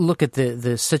might look at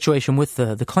the situation with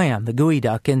the clam, the gooey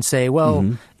duck, and say, well,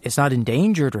 It's not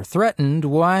endangered or threatened.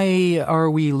 Why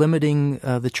are we limiting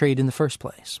the trade in the first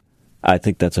place? I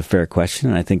think that's a fair question,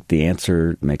 and I think the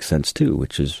answer makes sense, too,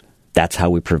 which is that's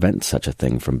how we prevent such a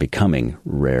thing from becoming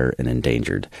rare and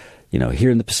endangered.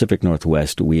 Here in the Pacific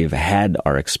Northwest, we've had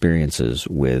our experiences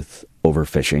with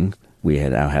overfishing. We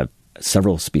now have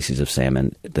several species of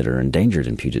salmon that are endangered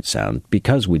in Puget Sound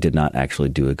because we did not actually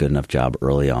do a good enough job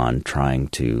early on trying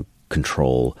to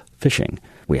control fishing.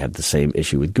 We have the same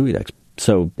issue with gooey ducks.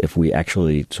 So if we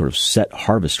actually sort of set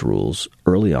harvest rules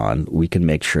early on, we can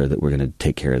make sure that we're going to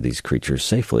take care of these creatures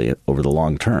safely over the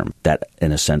long term. That,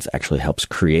 in a sense, actually helps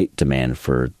create demand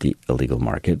for the illegal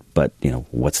market. But,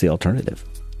 what's the alternative?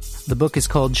 The book is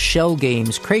called Shell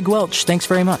Games. Craig Welch, thanks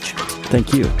very much.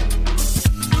 Thank you.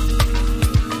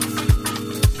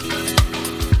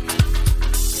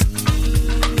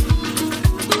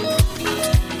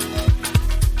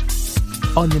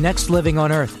 On the next Living on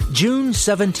Earth, June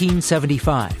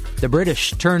 1775, the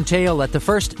British turned tail at the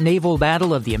first naval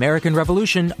battle of the American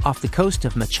Revolution off the coast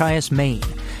of Machias, Maine.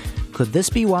 Could this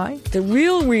be why? The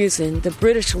real reason the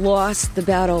British lost the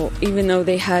battle, even though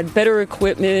they had better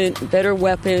equipment, better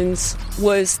weapons,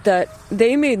 was that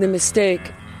they made the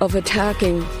mistake of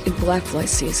attacking in blackfly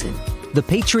season. The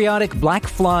patriotic black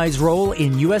fly's role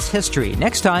in U.S. history,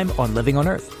 next time on Living on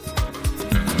Earth.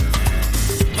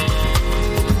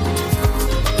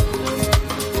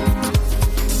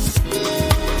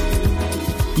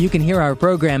 You can hear our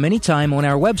program anytime on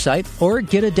our website or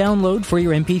get a download for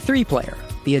your MP3 player.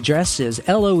 The address is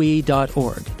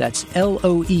loe.org. That's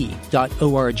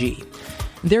loe.org.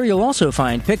 There you'll also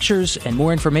find pictures and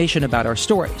more information about our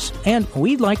stories. And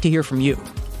we'd like to hear from you.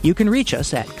 You can reach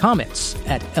us at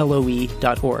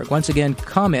comments@loe.org. Once again,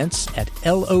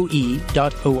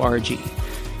 comments@loe.org.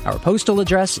 Our postal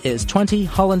address is 20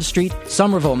 Holland Street,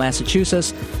 Somerville,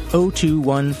 Massachusetts,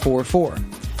 02144.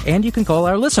 And you can call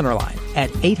our listener line at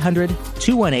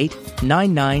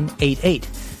 800-218-9988.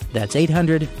 That's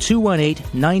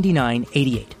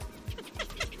 800-218-9988.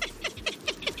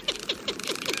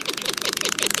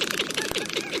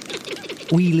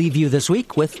 We leave you this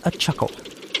week with a chuckle.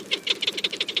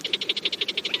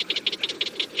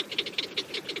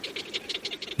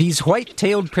 These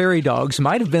white-tailed prairie dogs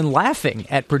might have been laughing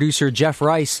at producer Jeff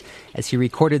Rice as he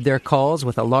recorded their calls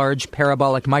with a large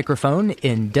parabolic microphone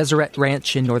in Deseret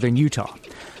Ranch in northern Utah.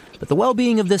 But the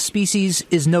well-being of this species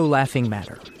is no laughing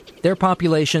matter. Their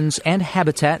populations and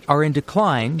habitat are in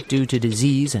decline due to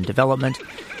disease and development.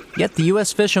 Yet the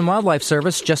U.S. Fish and Wildlife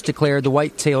Service just declared the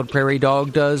white-tailed prairie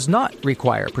dog does not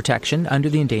require protection under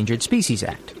the Endangered Species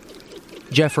Act.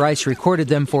 Jeff Rice recorded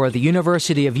them for the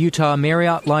University of Utah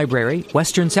Marriott Library,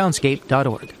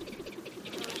 westernsoundscape.org.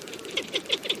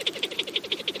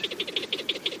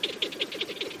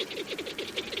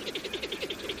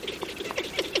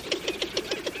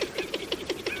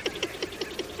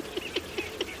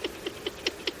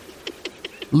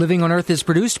 Living on Earth is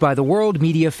produced by the World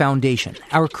Media Foundation.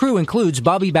 Our crew includes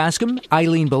Bobby Bascom,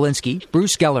 Eileen Belinsky,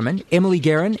 Bruce Gellerman, Emily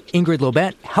Guerin, Ingrid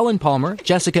Lobet, Helen Palmer,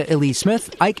 Jessica Elise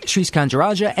Smith, Ike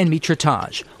Sriskandaraja, and Mitra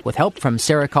Taj, with help from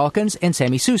Sarah Calkins and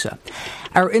Sammy Sousa.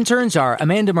 Our interns are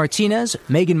Amanda Martinez,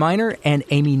 Megan Miner, and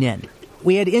Amy Nin.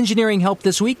 We had engineering help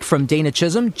this week from Dana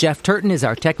Chisholm. Jeff Turton is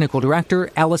our technical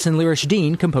director. Allison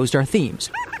Lirish-Dean composed our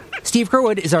themes. Steve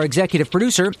Kerwood is our executive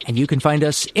producer, and you can find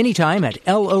us anytime at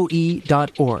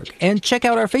LOE.org. And check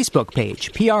out our Facebook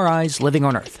page, PRI's Living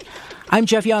on Earth. I'm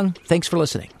Jeff Young. Thanks for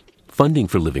listening. Funding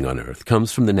for Living on Earth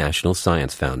comes from the National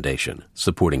Science Foundation,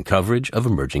 supporting coverage of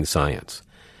emerging science.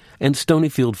 And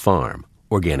Stonyfield Farm,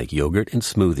 organic yogurt and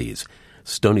smoothies.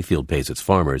 Stonyfield pays its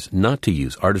farmers not to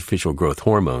use artificial growth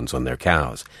hormones on their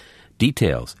cows.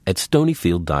 Details at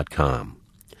stonyfield.com.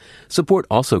 Support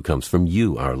also comes from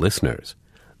you, our listeners.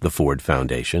 The Ford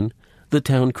Foundation, the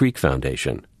Town Creek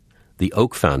Foundation, the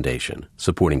Oak Foundation,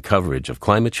 supporting coverage of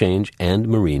climate change and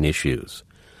marine issues,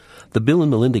 the Bill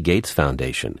and Melinda Gates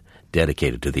Foundation,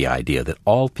 dedicated to the idea that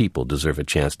all people deserve a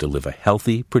chance to live a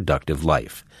healthy, productive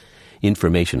life.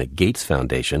 Information at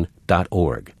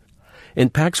gatesfoundation.org.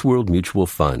 And Pax World Mutual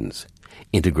Funds,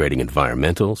 integrating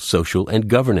environmental, social, and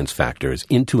governance factors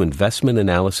into investment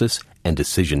analysis and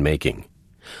decision-making.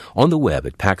 On the web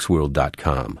at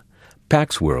paxworld.com.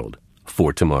 Pax World,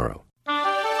 for tomorrow.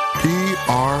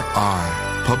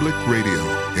 PRI, Public Radio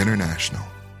International.